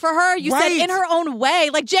vouch for her. You said in her own way.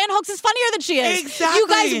 Like, Jan Hooks is funnier than she is. Exactly. You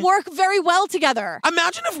guys work very well together.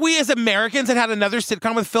 Imagine if we as Americans had another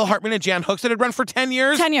sitcom with Phil Hartman and Jan Hooks that had run for 10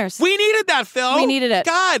 years. 10 years. We needed that, Phil. We needed it.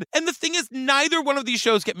 God. And the thing is, neither one of these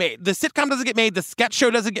shows get made. The sitcom doesn't get made. The sketch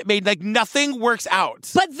show doesn't get made. Like, nothing works out.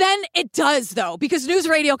 But then it does, though, because news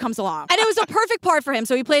radio comes along. And it was a perfect part for him.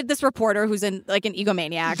 So he played this reporter who's in like an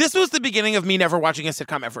egomaniac. This was the beginning of me never watching a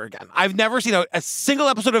sitcom ever again. I've never seen a single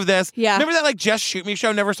episode of this. Yeah. Remember that like Just Shoot Me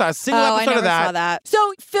show? Never saw a single episode I never of that. Saw that.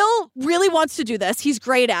 So Phil really wants to do this. He's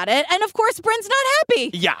great at it. And of course, Bryn's not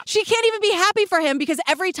happy. Yeah. She can't even be happy for him because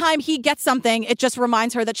every time he gets something, it just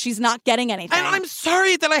reminds her that she's not getting anything. And I'm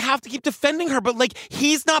sorry that I have to keep defending her, but like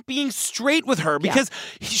he's not being straight with her because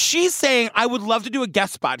she's saying, I would love to do a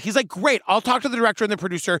guest spot. He's like, great, I'll talk to the director and the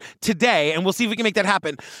producer today, and we'll see if we can make that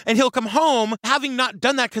happen. And he'll come home having not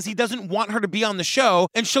done that because he doesn't want her to be on the show.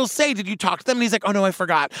 And she'll say, did you talk to them? And he's like, oh no, I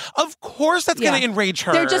forgot. Of course that's going to enrage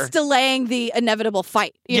her. They're just delaying the inevitable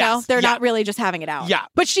fight. You know, they're not really just having it out. Yeah.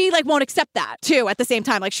 But she like won't accept that too at the same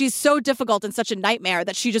time. Like she's so difficult and such a nightmare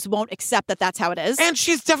that she just won't accept that that's how it is. And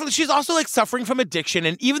she's also like suffering from addiction.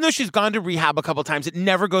 And even though she's gone to rehab a couple times, it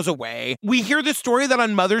never goes away. We hear this story that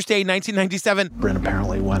on Mother's Day 1997, Bryn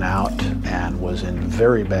apparently went out and was in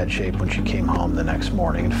very bad shape when she came home the next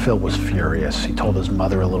morning. And Phil was furious. He told his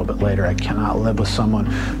mother a little bit later, I cannot live with someone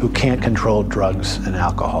who can't control drugs and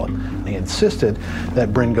alcohol. And he insisted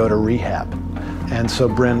that Bryn go to rehab. And so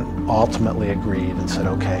Bryn ultimately agreed and said,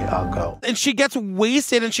 okay, I'll go. And she gets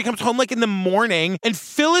wasted and she comes home like in the morning and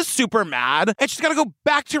Phil is super mad and she's got to go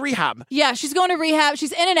back to rehab. Yeah, she's going to rehab.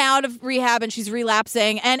 She's in and out of rehab and she's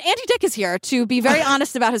relapsing. And Andy Dick is here to be very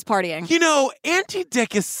honest about his partying. You know, Andy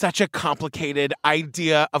Dick is such a complicated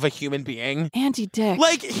idea of a human being. Andy Dick.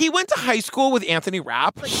 Like, he went to high school with Anthony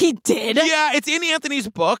Rapp. He did? Yeah, it's in Anthony's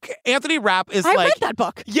book. Anthony Rapp is I read that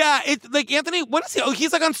book. Yeah, it's like Anthony, what is he? Oh,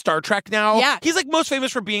 he's like on Star Trek now. Yeah. He's like most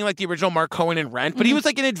famous for being like the original Mark Cohen in Rent, but he was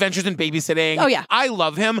like in Adventures in Babysitting. Oh, yeah. I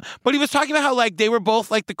love him. But he was talking about how like they were both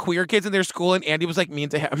like the queer kids in their school and Andy was like mean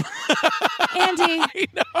to him. Andy,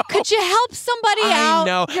 could you help somebody out? I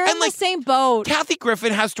know. You're in the same boat. Kathy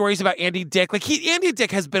Griffin has stories about Andy Dick. Like Andy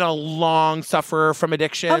Dick has been a long sufferer from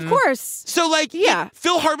addiction. Of course. So like,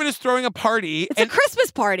 Phil Hartman is throwing a party. It's a Christmas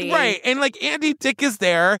party. Right. And like Andy Dick is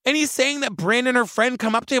there and he's saying that Bryn and her friend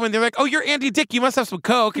come up to him and they're like, oh, you're Andy Dick. You must have some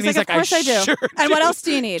Coke. And he's like, of course I do. Sure and do. what else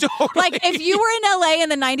do you need? Totally. Like if you were in LA in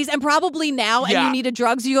the 90s and probably now and you needed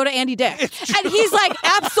drugs, you go to Andy Dick. And he's like,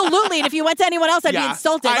 absolutely. And if you went to anyone else, I'd be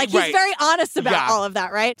insulted. Like he's very honest about all of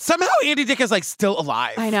that, right? Somehow Andy Dick is like still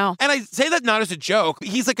alive. I know. And I say that not as a joke.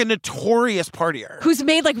 He's like a notorious partier. Who's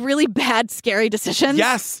made like really bad, scary decisions.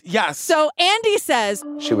 Yes, yes. So Andy says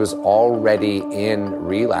she was already in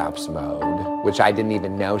relapse mode, which I didn't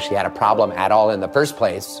even know she had a problem at all in the first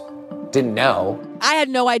place. Didn't know. I had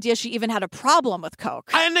no idea she even had a problem with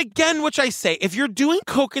Coke. And again, which I say, if you're doing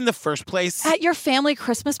Coke in the first place. At your family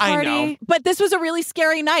Christmas party. I know. But this was a really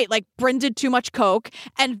scary night. Like, Bryn did too much Coke.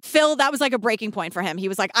 And Phil, that was like a breaking point for him. He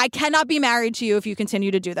was like, I cannot be married to you if you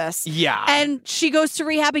continue to do this. Yeah. And she goes to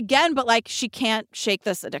rehab again, but like, she can't shake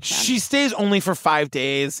this addiction. She stays only for 5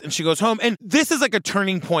 days and she goes home. And this is like a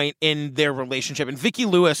turning point in their relationship. And Vicki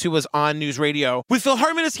Lewis, who was on News Radio with Phil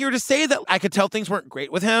Hartman, is here to say that I could tell things weren't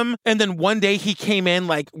great with him. And then one day he came in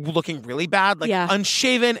like looking really bad, like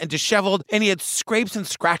unshaven and disheveled, and he had scrapes and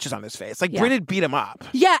scratches on his face. Like Bryn had beat him up.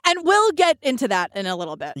 Yeah, and we'll get into that in a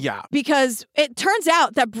little bit. Yeah. Because it turns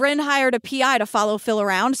out that Bryn hired a PI to follow Phil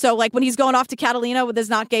around. So like when he's going off to Catalina with his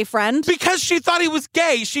not gay friend. Because she thought he was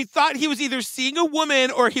gay. She thought he was either seeing a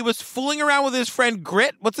woman or he was fooling around with his friend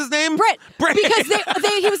Grit. What's his name? Britt. Because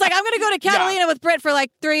he was like, I'm going to go to Catalina with Britt for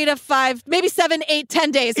like 3 to 5, maybe 7, 8,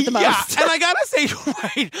 10 days at the most. Yeah, and I gotta say,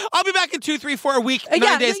 right, I'll be back in 2, 3, 4 a week, 9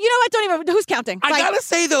 days. You know what? Don't even, who's counting? I gotta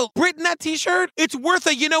say though, Britt in that t-shirt, it's worth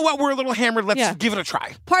it. You know what? We're a little hammered. Let's give it a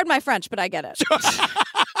try. Pardon my French, but I get it.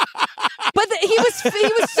 But he was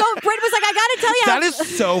so, Britt was like, I gotta tell you. That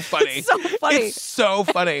is so funny. It's so funny. It's so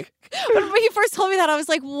funny. When he first told me that, I was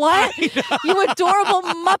like, what? You adorable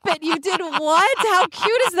Muppet. You did what? How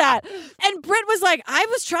cute is that? And Britt was like, I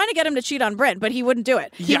was trying to get him to cheat on Britt, but he wouldn't do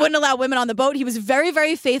it. He wouldn't allow women on the boat. He was very,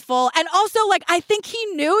 very faithful. And also, like, I think he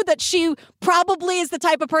knew that she probably is the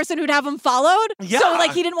type of person who'd have him followed. Yeah. So,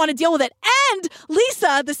 like, he didn't want to deal with it. And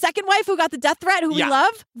Lisa, the second wife who got the death threat, who we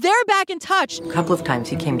love, they're back in touch. A couple of times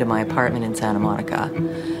he came to my apartment in Santa Monica,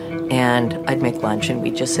 and I'd make lunch and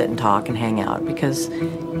we'd just sit and talk and hang out because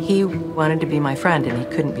he wanted to be my friend and he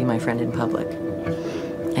couldn't be my friend in public.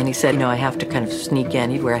 And he said, I have to kind of sneak in.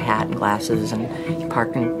 He'd wear a hat and glasses and he'd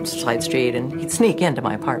park in side street and he'd sneak into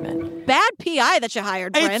my apartment. Bad PI that you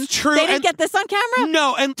hired, Bryn. It's true. They didn't get this on camera?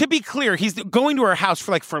 No, and to be clear, he's going to her house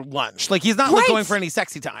for lunch. Like, he's not like going for any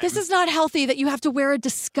sexy time. This is not healthy that you have to wear a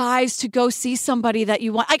disguise to go see somebody that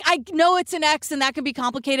you want. I know it's an ex and that can be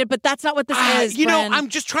complicated, but that's not what this is, You know, Bryn. I'm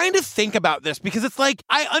just trying to think about this because it's like,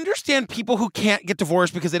 I understand people who can't get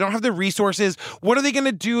divorced because they don't have the resources. What are they going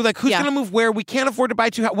to do? Like, who's going to move where? We can't afford to buy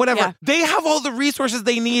two houses, whatever. Yeah. They have all the resources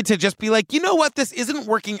they need to just be like, you know what? This isn't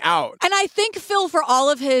working out. And I think Phil, for all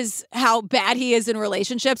of his how bad he is in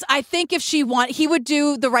relationships. I think if he would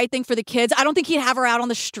do the right thing for the kids. I don't think he'd have her out on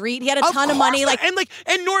the street. He had a ton of money.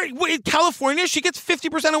 In California, she gets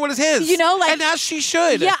 50% of what is his. And as she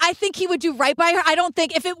should. Yeah, I think he would do right by her. I don't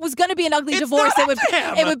think if it was going to be an ugly divorce,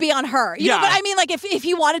 it would be on her. You know, but I mean, like if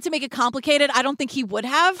he wanted to make it complicated, I don't think he would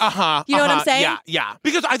have. You know what I'm saying? Yeah.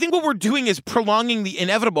 Because I think what we're doing is prolonging the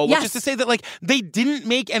inevitable, which is to say that like they didn't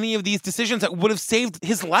make any of these decisions that would have saved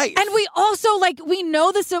his life. And we also we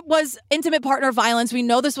know this was intimate partner violence. We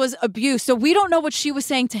know this was abuse. So we don't know what she was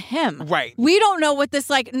saying to him. Right. We don't know what this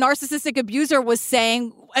narcissistic abuser was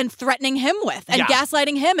saying and threatening him with and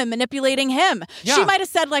gaslighting him and manipulating him. Yeah. She might have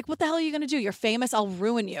said what the hell are you going to do? You're famous. I'll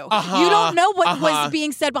ruin you. You don't know what was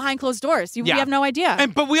being said behind closed doors. We have no idea.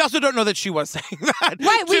 But we also don't know that she was saying that.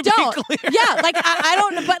 Right, we don't. Yeah, I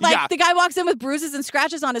don't know. But the guy walks in with bruises and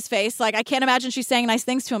scratches on his face. I can't imagine she's saying nice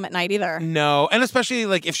things to him at night either. No, and especially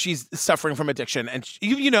if she's suffering from addiction. And,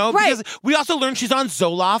 because we also learned she's on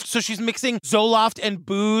Zoloft. So she's mixing Zoloft and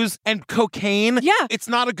booze and cocaine. Yeah. It's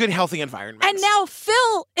not a good, healthy environment. And now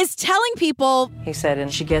Phil is telling people. He said,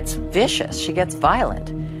 and she gets vicious. She gets violent.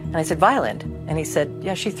 And I said, violent? And he said,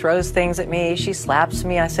 yeah, she throws things at me. She slaps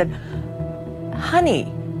me. I said,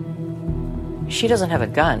 honey, she doesn't have a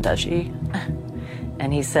gun, does she?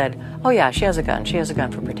 And he said, oh, yeah, she has a gun. She has a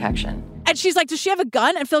gun for protection. And she's like, does she have a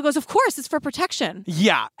gun? And Phil goes, of course, it's for protection.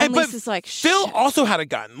 Yeah. And Lisa's like, Phil also had a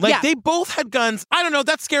gun. They both had guns. I don't know.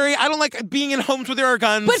 That's scary. I don't like being in homes where there are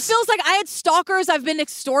guns. But Phil's like, I had stalkers. I've been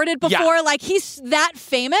extorted before. Yeah. He's that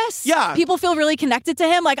famous. Yeah. People feel really connected to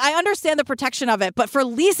him. I understand the protection of it. But for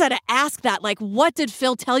Lisa to ask that, what did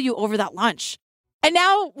Phil tell you over that lunch? And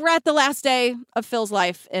now we're at the last day of Phil's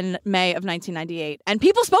life in May of 1998. And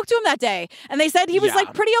people spoke to him that day. And they said he was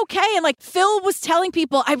pretty okay. And Phil was telling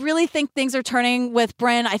people, I really think things are turning with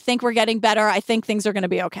Bryn. I think we're getting better. I think things are going to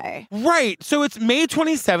be okay. Right. So it's May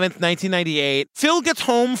 27th, 1998. Phil gets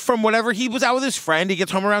home from whatever. He was out with his friend. He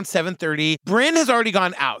gets home around 7:30. Bryn has already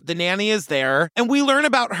gone out. The nanny is there. And we learn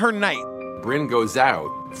about her night. Bryn goes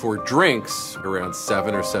out for drinks around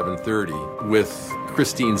 7 or 7:30 with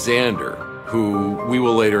Christine Zander, who we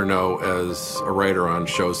will later know as a writer on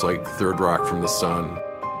shows like Third Rock from the Sun.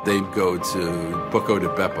 They go to Buco de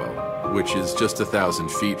Beppo, which is just 1,000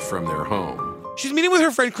 feet from their home. She's meeting with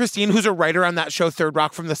her friend Christine, who's a writer on that show Third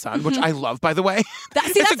Rock from the Sun, which I love, by the way.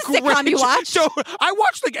 That's a sitcom you watch. So I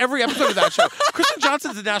watched every episode of that show. Kristen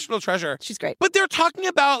Johnson's a national treasure. She's great. But they're talking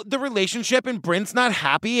about the relationship, and Bryn's not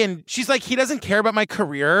happy, and she's like, he doesn't care about my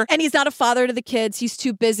career. And he's not a father to the kids. He's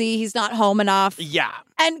too busy. He's not home enough. Yeah.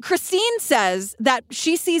 And Christine says that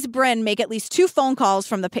she sees Bryn make at least 2 phone calls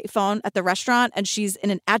from the payphone at the restaurant, and she's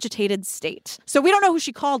in an agitated state. So we don't know who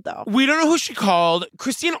she called, though. We don't know who she called.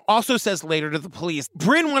 Christine also says later to the police,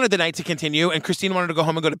 Bryn wanted the night to continue, and Christine wanted to go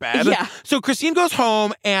home and go to bed. Yeah. So Christine goes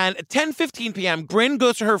home, and at 10:15 p.m., Bryn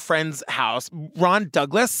goes to her friend's house, Ron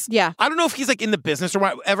Douglas. Yeah. I don't know if he's in the business or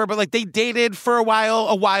whatever, but they dated for a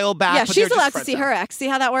while back. Yeah, but she's allowed to see her ex. See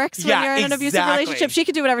how that works when you're in an abusive relationship? She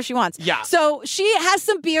can do whatever she wants. Yeah. So she has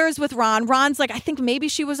some beers with Ron. Ron's I think maybe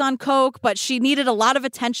she was on coke, but she needed a lot of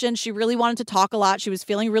attention. She really wanted to talk a lot. She was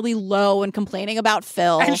feeling really low and complaining about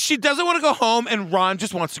Phil. And she doesn't want to go home, and Ron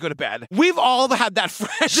just wants to go to bed. We've all had that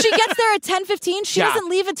friend. She gets there at 10:15. She doesn't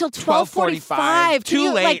leave until 12:45.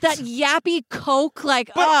 Too late. That yappy coke.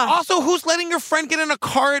 But also, who's letting your friend get in a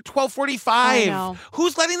car at 12:45? I know.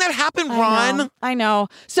 Who's letting that happen, Ron? I know.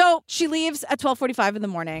 So she leaves at 12:45 in the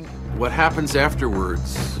morning. What happens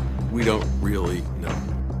afterwards, we don't really know.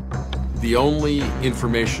 The only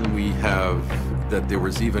information we have that there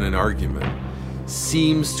was even an argument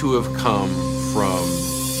seems to have come from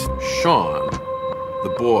Sean,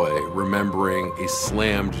 the boy, remembering a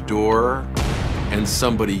slammed door and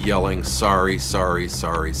somebody yelling, sorry, sorry,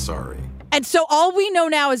 sorry, sorry. And so all we know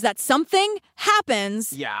now is that something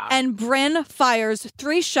happens. Yeah. And Bryn fires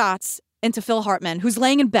 3 shots into Phil Hartman, who's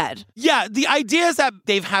laying in bed. Yeah, the idea is that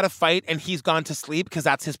they've had a fight and he's gone to sleep because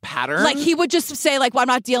that's his pattern. He would just say, well, I'm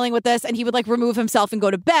not dealing with this, and he would remove himself and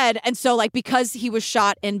go to bed. And so because he was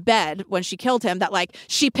shot in bed when she killed him, that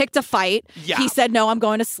she picked a fight. Yeah. He said, no, I'm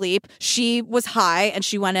going to sleep. She was high and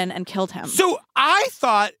she went in and killed him. So I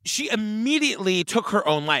thought she immediately took her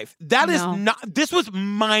own life. This was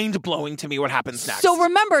mind-blowing to me what happens next. So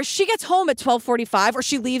remember, she gets home at 12:45, or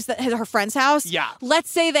she leaves her friend's house. Yeah.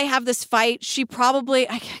 Let's say they have this fight. She probably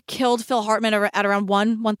killed Phil Hartman at around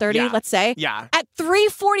 1:30, let's say. Yeah. At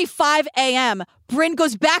 3:45 a.m., Bryn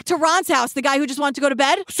goes back to Ron's house, the guy who just wanted to go to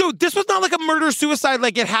bed. So this was not like a murder-suicide,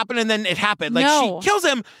 like it happened and then it happened. Like she kills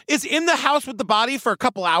him, is in the house with the body for a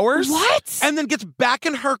couple hours. What? And then gets back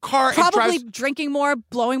in her car Probably and drives... drinking more,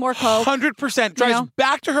 blowing more coke. 100%. Drives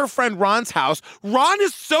back to her friend Ron's house. Ron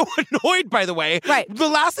is so annoyed, by the way. Right. The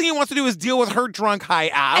last thing he wants to do is deal with her drunk high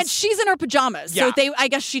ass. And she's in her pajamas. Yeah. So I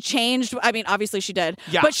guess she changed. I mean, obviously she did.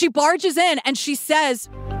 Yeah. But she barges in and she says,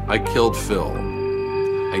 I killed Phil.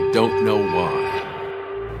 I don't know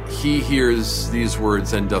why. He hears these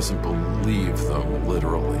words and doesn't believe them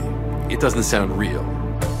literally. It doesn't sound real.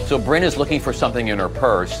 So Bryn is looking for something in her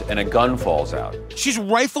purse and a gun falls out. She's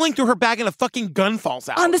rifling through her bag and a fucking gun falls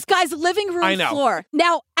out. on this guy's living room floor.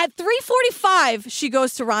 Now, at 3:45, she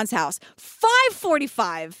goes to Ron's house.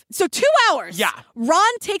 5:45, so 2 hours. Yeah.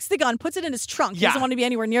 Ron takes the gun, puts it in his trunk. He Yeah. doesn't want to be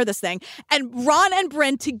anywhere near this thing. And Ron and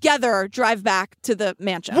Bryn together drive back to the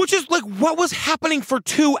mansion. Which is like, what was happening for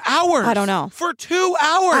 2 hours? I don't know. For 2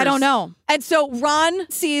 hours. I don't know. And so Ron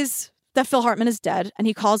sees that Phil Hartman is dead, and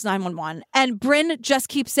he calls 911. And Bryn just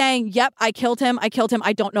keeps saying, yep, I killed him. I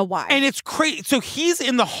don't know why. And it's crazy. So he's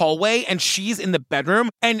in the hallway, and she's in the bedroom,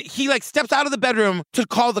 and he like steps out of the bedroom to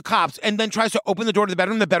call the cops, and then tries to open the door to the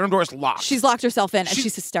bedroom. The bedroom door is locked. She's locked herself in, and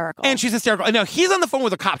she's hysterical. And she's hysterical. And now he's on the phone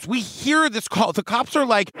with the cops. We hear this call. The cops are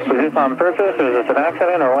like, Was this on purpose, or is this an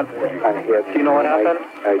accident, or what? Do you know what happened?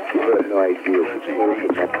 I have no idea. She was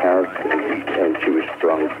in that house, and she was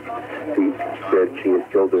drunk. She said she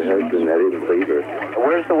had killed her husband. I didn't believe her.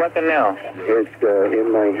 Where's the weapon now? It's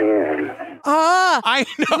in my hand. I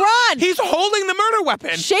know. Ron! He's holding the murder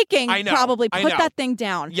weapon. Shaking, I know. probably. I Put know. that thing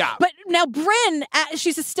down. Yeah. But now Bryn,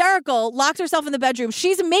 she's hysterical, locked herself in the bedroom.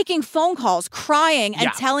 She's making phone calls, crying,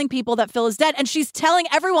 and telling people that Phil is dead. And she's telling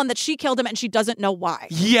everyone that she killed him, and she doesn't know why.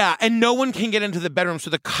 Yeah, and no one can get into the bedroom, so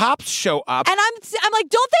the cops show up. And I'm like,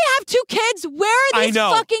 don't they have 2 kids? Where are these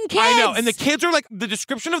fucking kids? I know. And the kids are like, the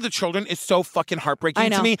description of the children is so fucking heartbreaking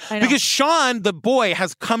to me. I know. Because Sean, the boy,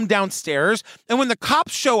 has come downstairs, and when the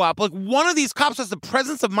cops show up, like one of these cops has the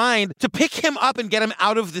presence of mind to pick him up and get him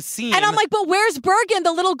out of the scene. And I'm like, but where's Bergen,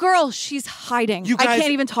 the little girl? She's hiding. You guys, I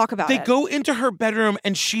can't even talk about they it. They go into her bedroom,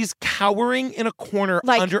 and she's cowering in a corner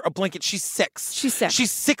under a blanket. She's 6. She's 6.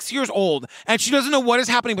 She's 6 years old, and she doesn't know what is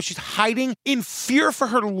happening, but she's hiding in fear for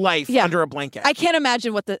her life under a blanket. I can't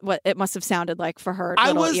imagine what it must have sounded like for her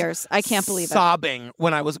little ears. I can't believe it. Sobbing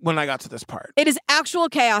when I got to this part. It is actual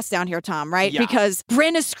chaos down here, Tom, right? Yeah. Because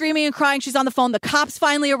Bryn is screaming and crying. She's on the phone. The cops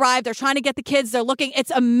finally arrive. They're trying to get the kids. They're looking.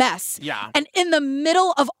 It's a mess. Yeah. And in the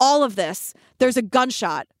middle of all of this, there's a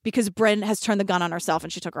gunshot because Bryn has turned the gun on herself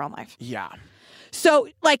and she took her own life. Yeah. So,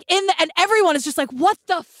 like, and everyone is just like, what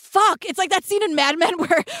the fuck? It's like that scene in Mad Men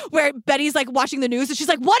where Betty's like watching the news and she's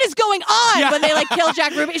like, what is going on? When they like kill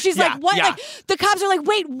Jack Ruby. She's like, what? Like, the cops are like,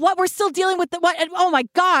 wait, what? We're still dealing with what? And, oh my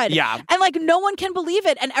God. Yeah. And like, no one can believe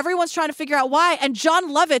it. And everyone's trying to figure out why. And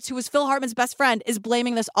John Lovitz, who was Phil Hartman's best friend, is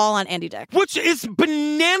blaming this all on Andy Dick. Which is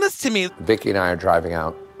bananas to me. Vicky and I are driving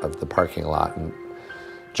out of the parking lot, and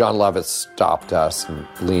John Lovitz stopped us and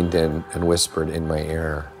leaned in and whispered in my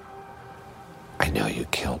ear, I know you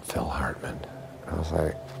killed Phil Hartman. I was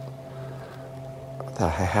like, what the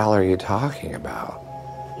hell are you talking about?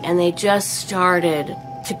 And they just started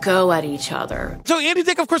to go at each other. So Andy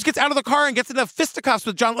Dick, of course, gets out of the car and gets into fisticuffs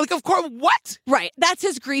with John. Like, of course, what? Right. That's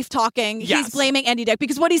his grief talking. Yes. He's blaming Andy Dick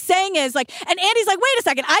because what he's saying is like, and Andy's like, wait a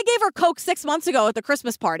second, I gave her Coke 6 months ago at the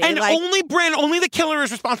Christmas party. And like, only the killer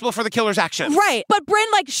is responsible for the killer's actions. Right. But Bryn,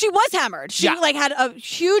 like, she was hammered. She like had a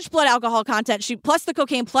huge blood alcohol content. Plus the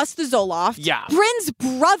cocaine, plus the Zoloft. Yeah. Bryn's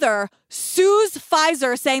brother sues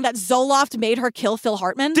Pfizer saying that Zoloft made her kill Phil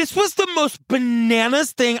Hartman. This was the most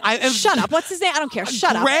bananas thing Shut up. What's his name? I don't care.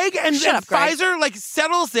 Shut up. Greg and Shut up, Greg. Pfizer like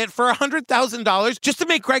settles it for $100,000 just to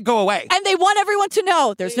make Greg go away. And they want everyone to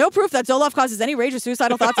know there's no proof that Zoloft causes any rage or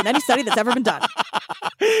suicidal thoughts in any study that's ever been done.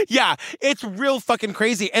 Yeah, it's real fucking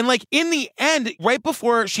crazy. And like in the end, right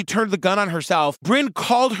before she turned the gun on herself, Bryn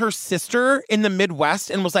called her sister in the Midwest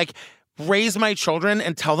and was like, raise my children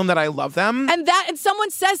and tell them that I love them. And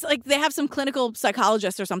someone says, like, they have some clinical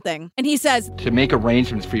psychologist or something. And he says, to make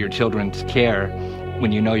arrangements for your children's care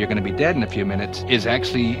when you know you're going to be dead in a few minutes is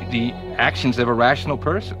actually the actions of a rational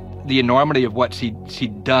person. The enormity of what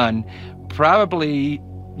she'd done probably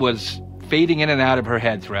was fading in and out of her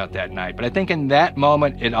head throughout that night. But I think in that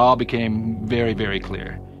moment, it all became very, very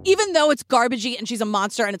clear. even though it's garbagey and she's a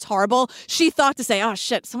monster and it's horrible, she thought to say, oh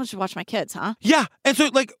shit, someone should watch my kids, huh? Yeah. And so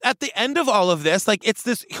like at the end of all of this, like it's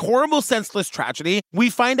this horrible, senseless tragedy. We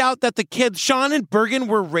find out that the kids, Sean and Bergen,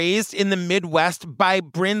 were raised in the Midwest by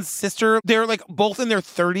Bryn's sister. They're like both in their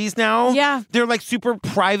 30s now. Yeah. They're like super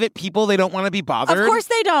private people. They don't want to be bothered. Of course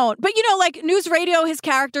they don't. But you know, like News Radio, his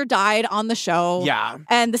character died on the show. Yeah.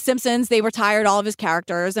 And The Simpsons, they retired all of his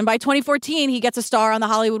characters. And by 2014, he gets a star on the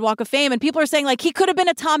Hollywood Walk of Fame. And people are saying like he could have been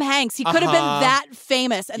a Tom Hanks. He could have been that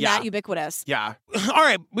famous and that ubiquitous. Yeah. All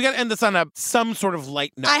right. We got to end this on some sort of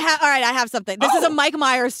light note. All right, I have something. This is a Mike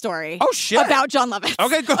Myers story. Oh, shit. About John Lovitz.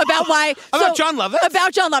 Okay, go. About why. About John Lovitz?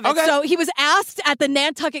 About John Lovitz. Okay. So he was asked at the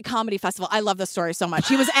Nantucket Comedy Festival. I love this story so much.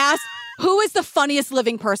 He was asked, who is the funniest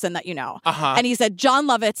living person that you know? And he said, John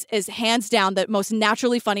Lovitz is hands down the most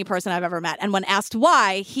naturally funny person I've ever met. And when asked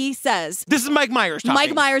why, he says... This is Mike Myers talking.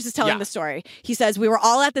 Mike Myers is telling the story. He says, we were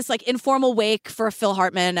all at this like informal wake for Phil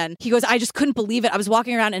Hartman. And he goes, I just couldn't believe it. I was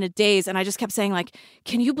walking around in a daze and I just kept saying like,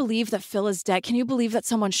 can you believe that Phil is dead? Can you believe that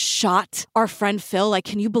someone shot our friend Phil? Like,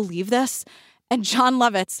 can you believe this? And John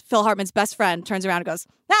Lovitz, Phil Hartman's best friend, turns around and goes,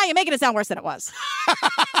 you're making it sound worse than it was.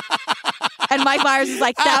 And Mike Myers is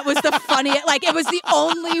like, that was the funniest, like, it was the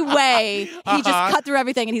only way. He just cut through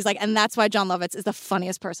everything. And he's like, and that's why John Lovitz is the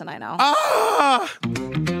funniest person I know.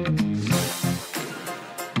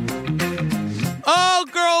 Oh,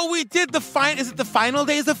 girl, we did the is it the final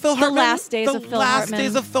days of Phil Hartman? The last days of Phil Hartman. The last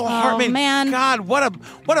days of Phil Hartman. Oh, man. God, what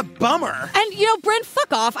a bummer. And, you know, Bryn,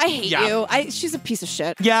 fuck off. I hate you. She's a piece of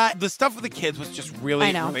shit. Yeah, the stuff with the kids was just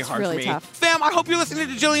really, really hard for me. Tough. Fam, I hope you're listening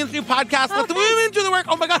to Jillian's new podcast. Let the women do the work.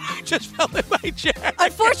 Oh, my God, I just fell in my chair.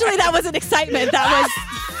 Unfortunately, that wasn't excitement. That was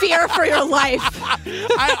fear for your life.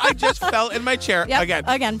 I just fell in my chair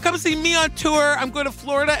again. Come see me on tour. I'm going to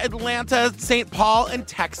Florida, Atlanta, St. Paul, and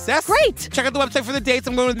Texas. Great. Check out the website for the dates.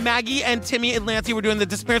 I'm going with Maggie and Timmy and Lancey. We're doing the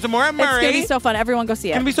Disappearance of Maura Murray. It's going to be so fun. Everyone go see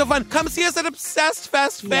it. It's going to be so fun. Come see us at Obsessed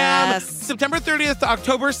Fest, fam. Yes. September 30th to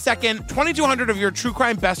October 2nd. 2,200 of your true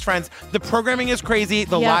crime best friends. The programming is crazy.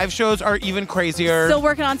 The live shows are even crazier. Still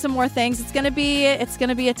working on some more things. It's going to be a time. It's going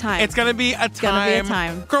to be a time. It's going to be a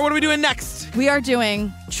time. Girl, what are we doing next? We are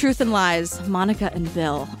doing Truth and Lies, Monica and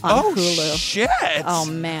Bill on Hulu. Oh, shit. Oh,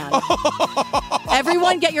 man.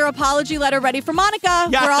 Everyone get your apology letter ready for Monica.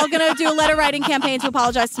 Yeah. We're all going to do a letter writing campaign to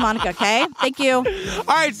apologize to Monica, okay? Thank you. All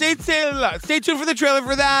right, stay tuned for the trailer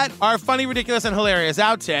for that. Our funny, ridiculous, and hilarious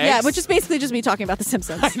outtakes. Yeah, which is basically just me talking about The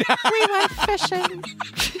Simpsons. We went fishing.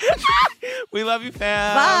 We love you,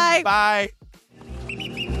 fam. Bye. Bye.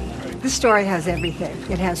 This story has everything.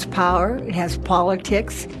 It has power, it has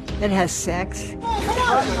politics, it has sex.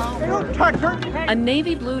 A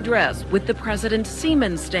navy blue dress with the president's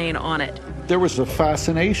semen stain on it. There was a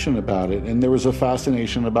fascination about it, and there was a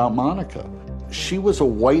fascination about Monica. She was a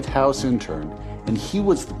White House intern, and he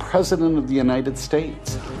was the president of the United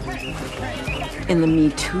States. In the Me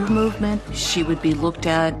Too movement, she would be looked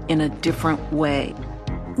at in a different way.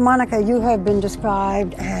 Monica, you have been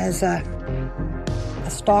described as a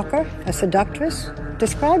stalker, a seductress.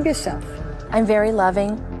 Describe yourself. I'm very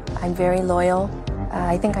loving. I'm very loyal.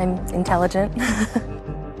 I think I'm intelligent.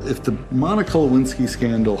 If the Monica Lewinsky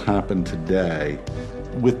scandal happened today,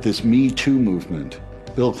 with this Me Too movement,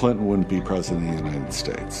 Bill Clinton wouldn't be president of the United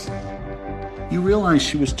States. You realize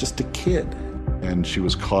she was just a kid, and she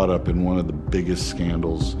was caught up in one of the biggest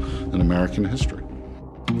scandals in American history.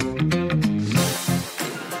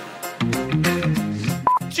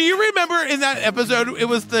 Do you remember in that episode, it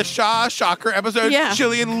was the Shaw Shocker episode? Yeah.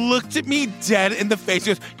 Jillian looked at me dead in the face.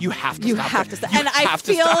 She goes, you have to stop it. And I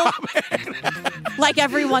feel like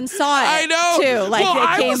everyone saw it. I know. Too. Like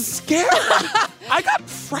I was scared. I got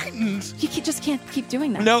frightened. You just can't keep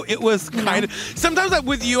doing that. No, it was kind of. Sometimes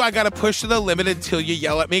with you, I got to push to the limit until you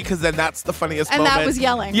yell at me, because then that's the funniest moment. And that was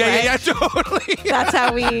yelling. Yeah, right? Totally. That's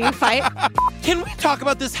how we fight. Can we talk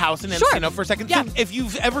about this house in Encino for a second? Yeah. So if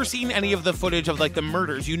you've ever seen any of the footage of like the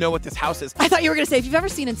murders, you know what this house is. I thought you were going to say, if you've ever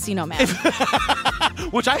seen Encino Man.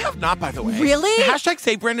 Which I have not, by the way. Really? Hashtag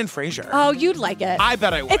save Brendan Fraser. Oh, you'd like it. I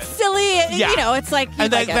bet I would. It's silly. Yeah. You know, it's like,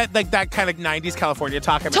 and that kind of 90s California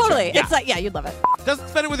talk. Totally. It's like, you'd love it. Doesn't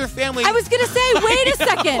spend it with her family. I was going to say, wait a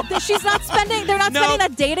second. They're not spending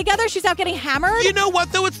that day together. She's out getting hammered. You know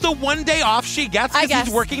what, though? It's the one day off she gets because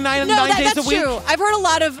he's working nine days a week. That's true. I've heard a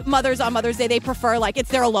lot of mothers on Mother's Day, they prefer, like, it's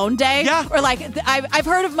their alone day. Yeah. Or, like, I've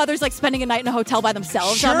heard of mothers, like, spending a night in a hotel by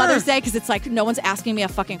themselves on Mother's Day because it's like, no one's asking me a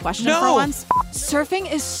fucking question for once.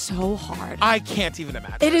 Surfing is so hard. I can't even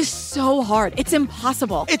imagine. It is so hard. It's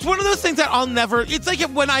impossible. It's one of those things that I'll never, it's like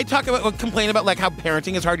when I complain about, like, how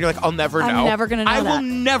parenting is hard, you're like, I'll never know. I'm never going to know. I will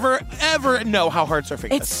never, ever know how hard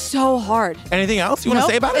surfing It's is. so hard. Anything else you want to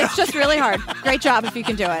say about it? It's just really hard. Great job if you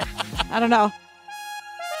can do it. I don't know.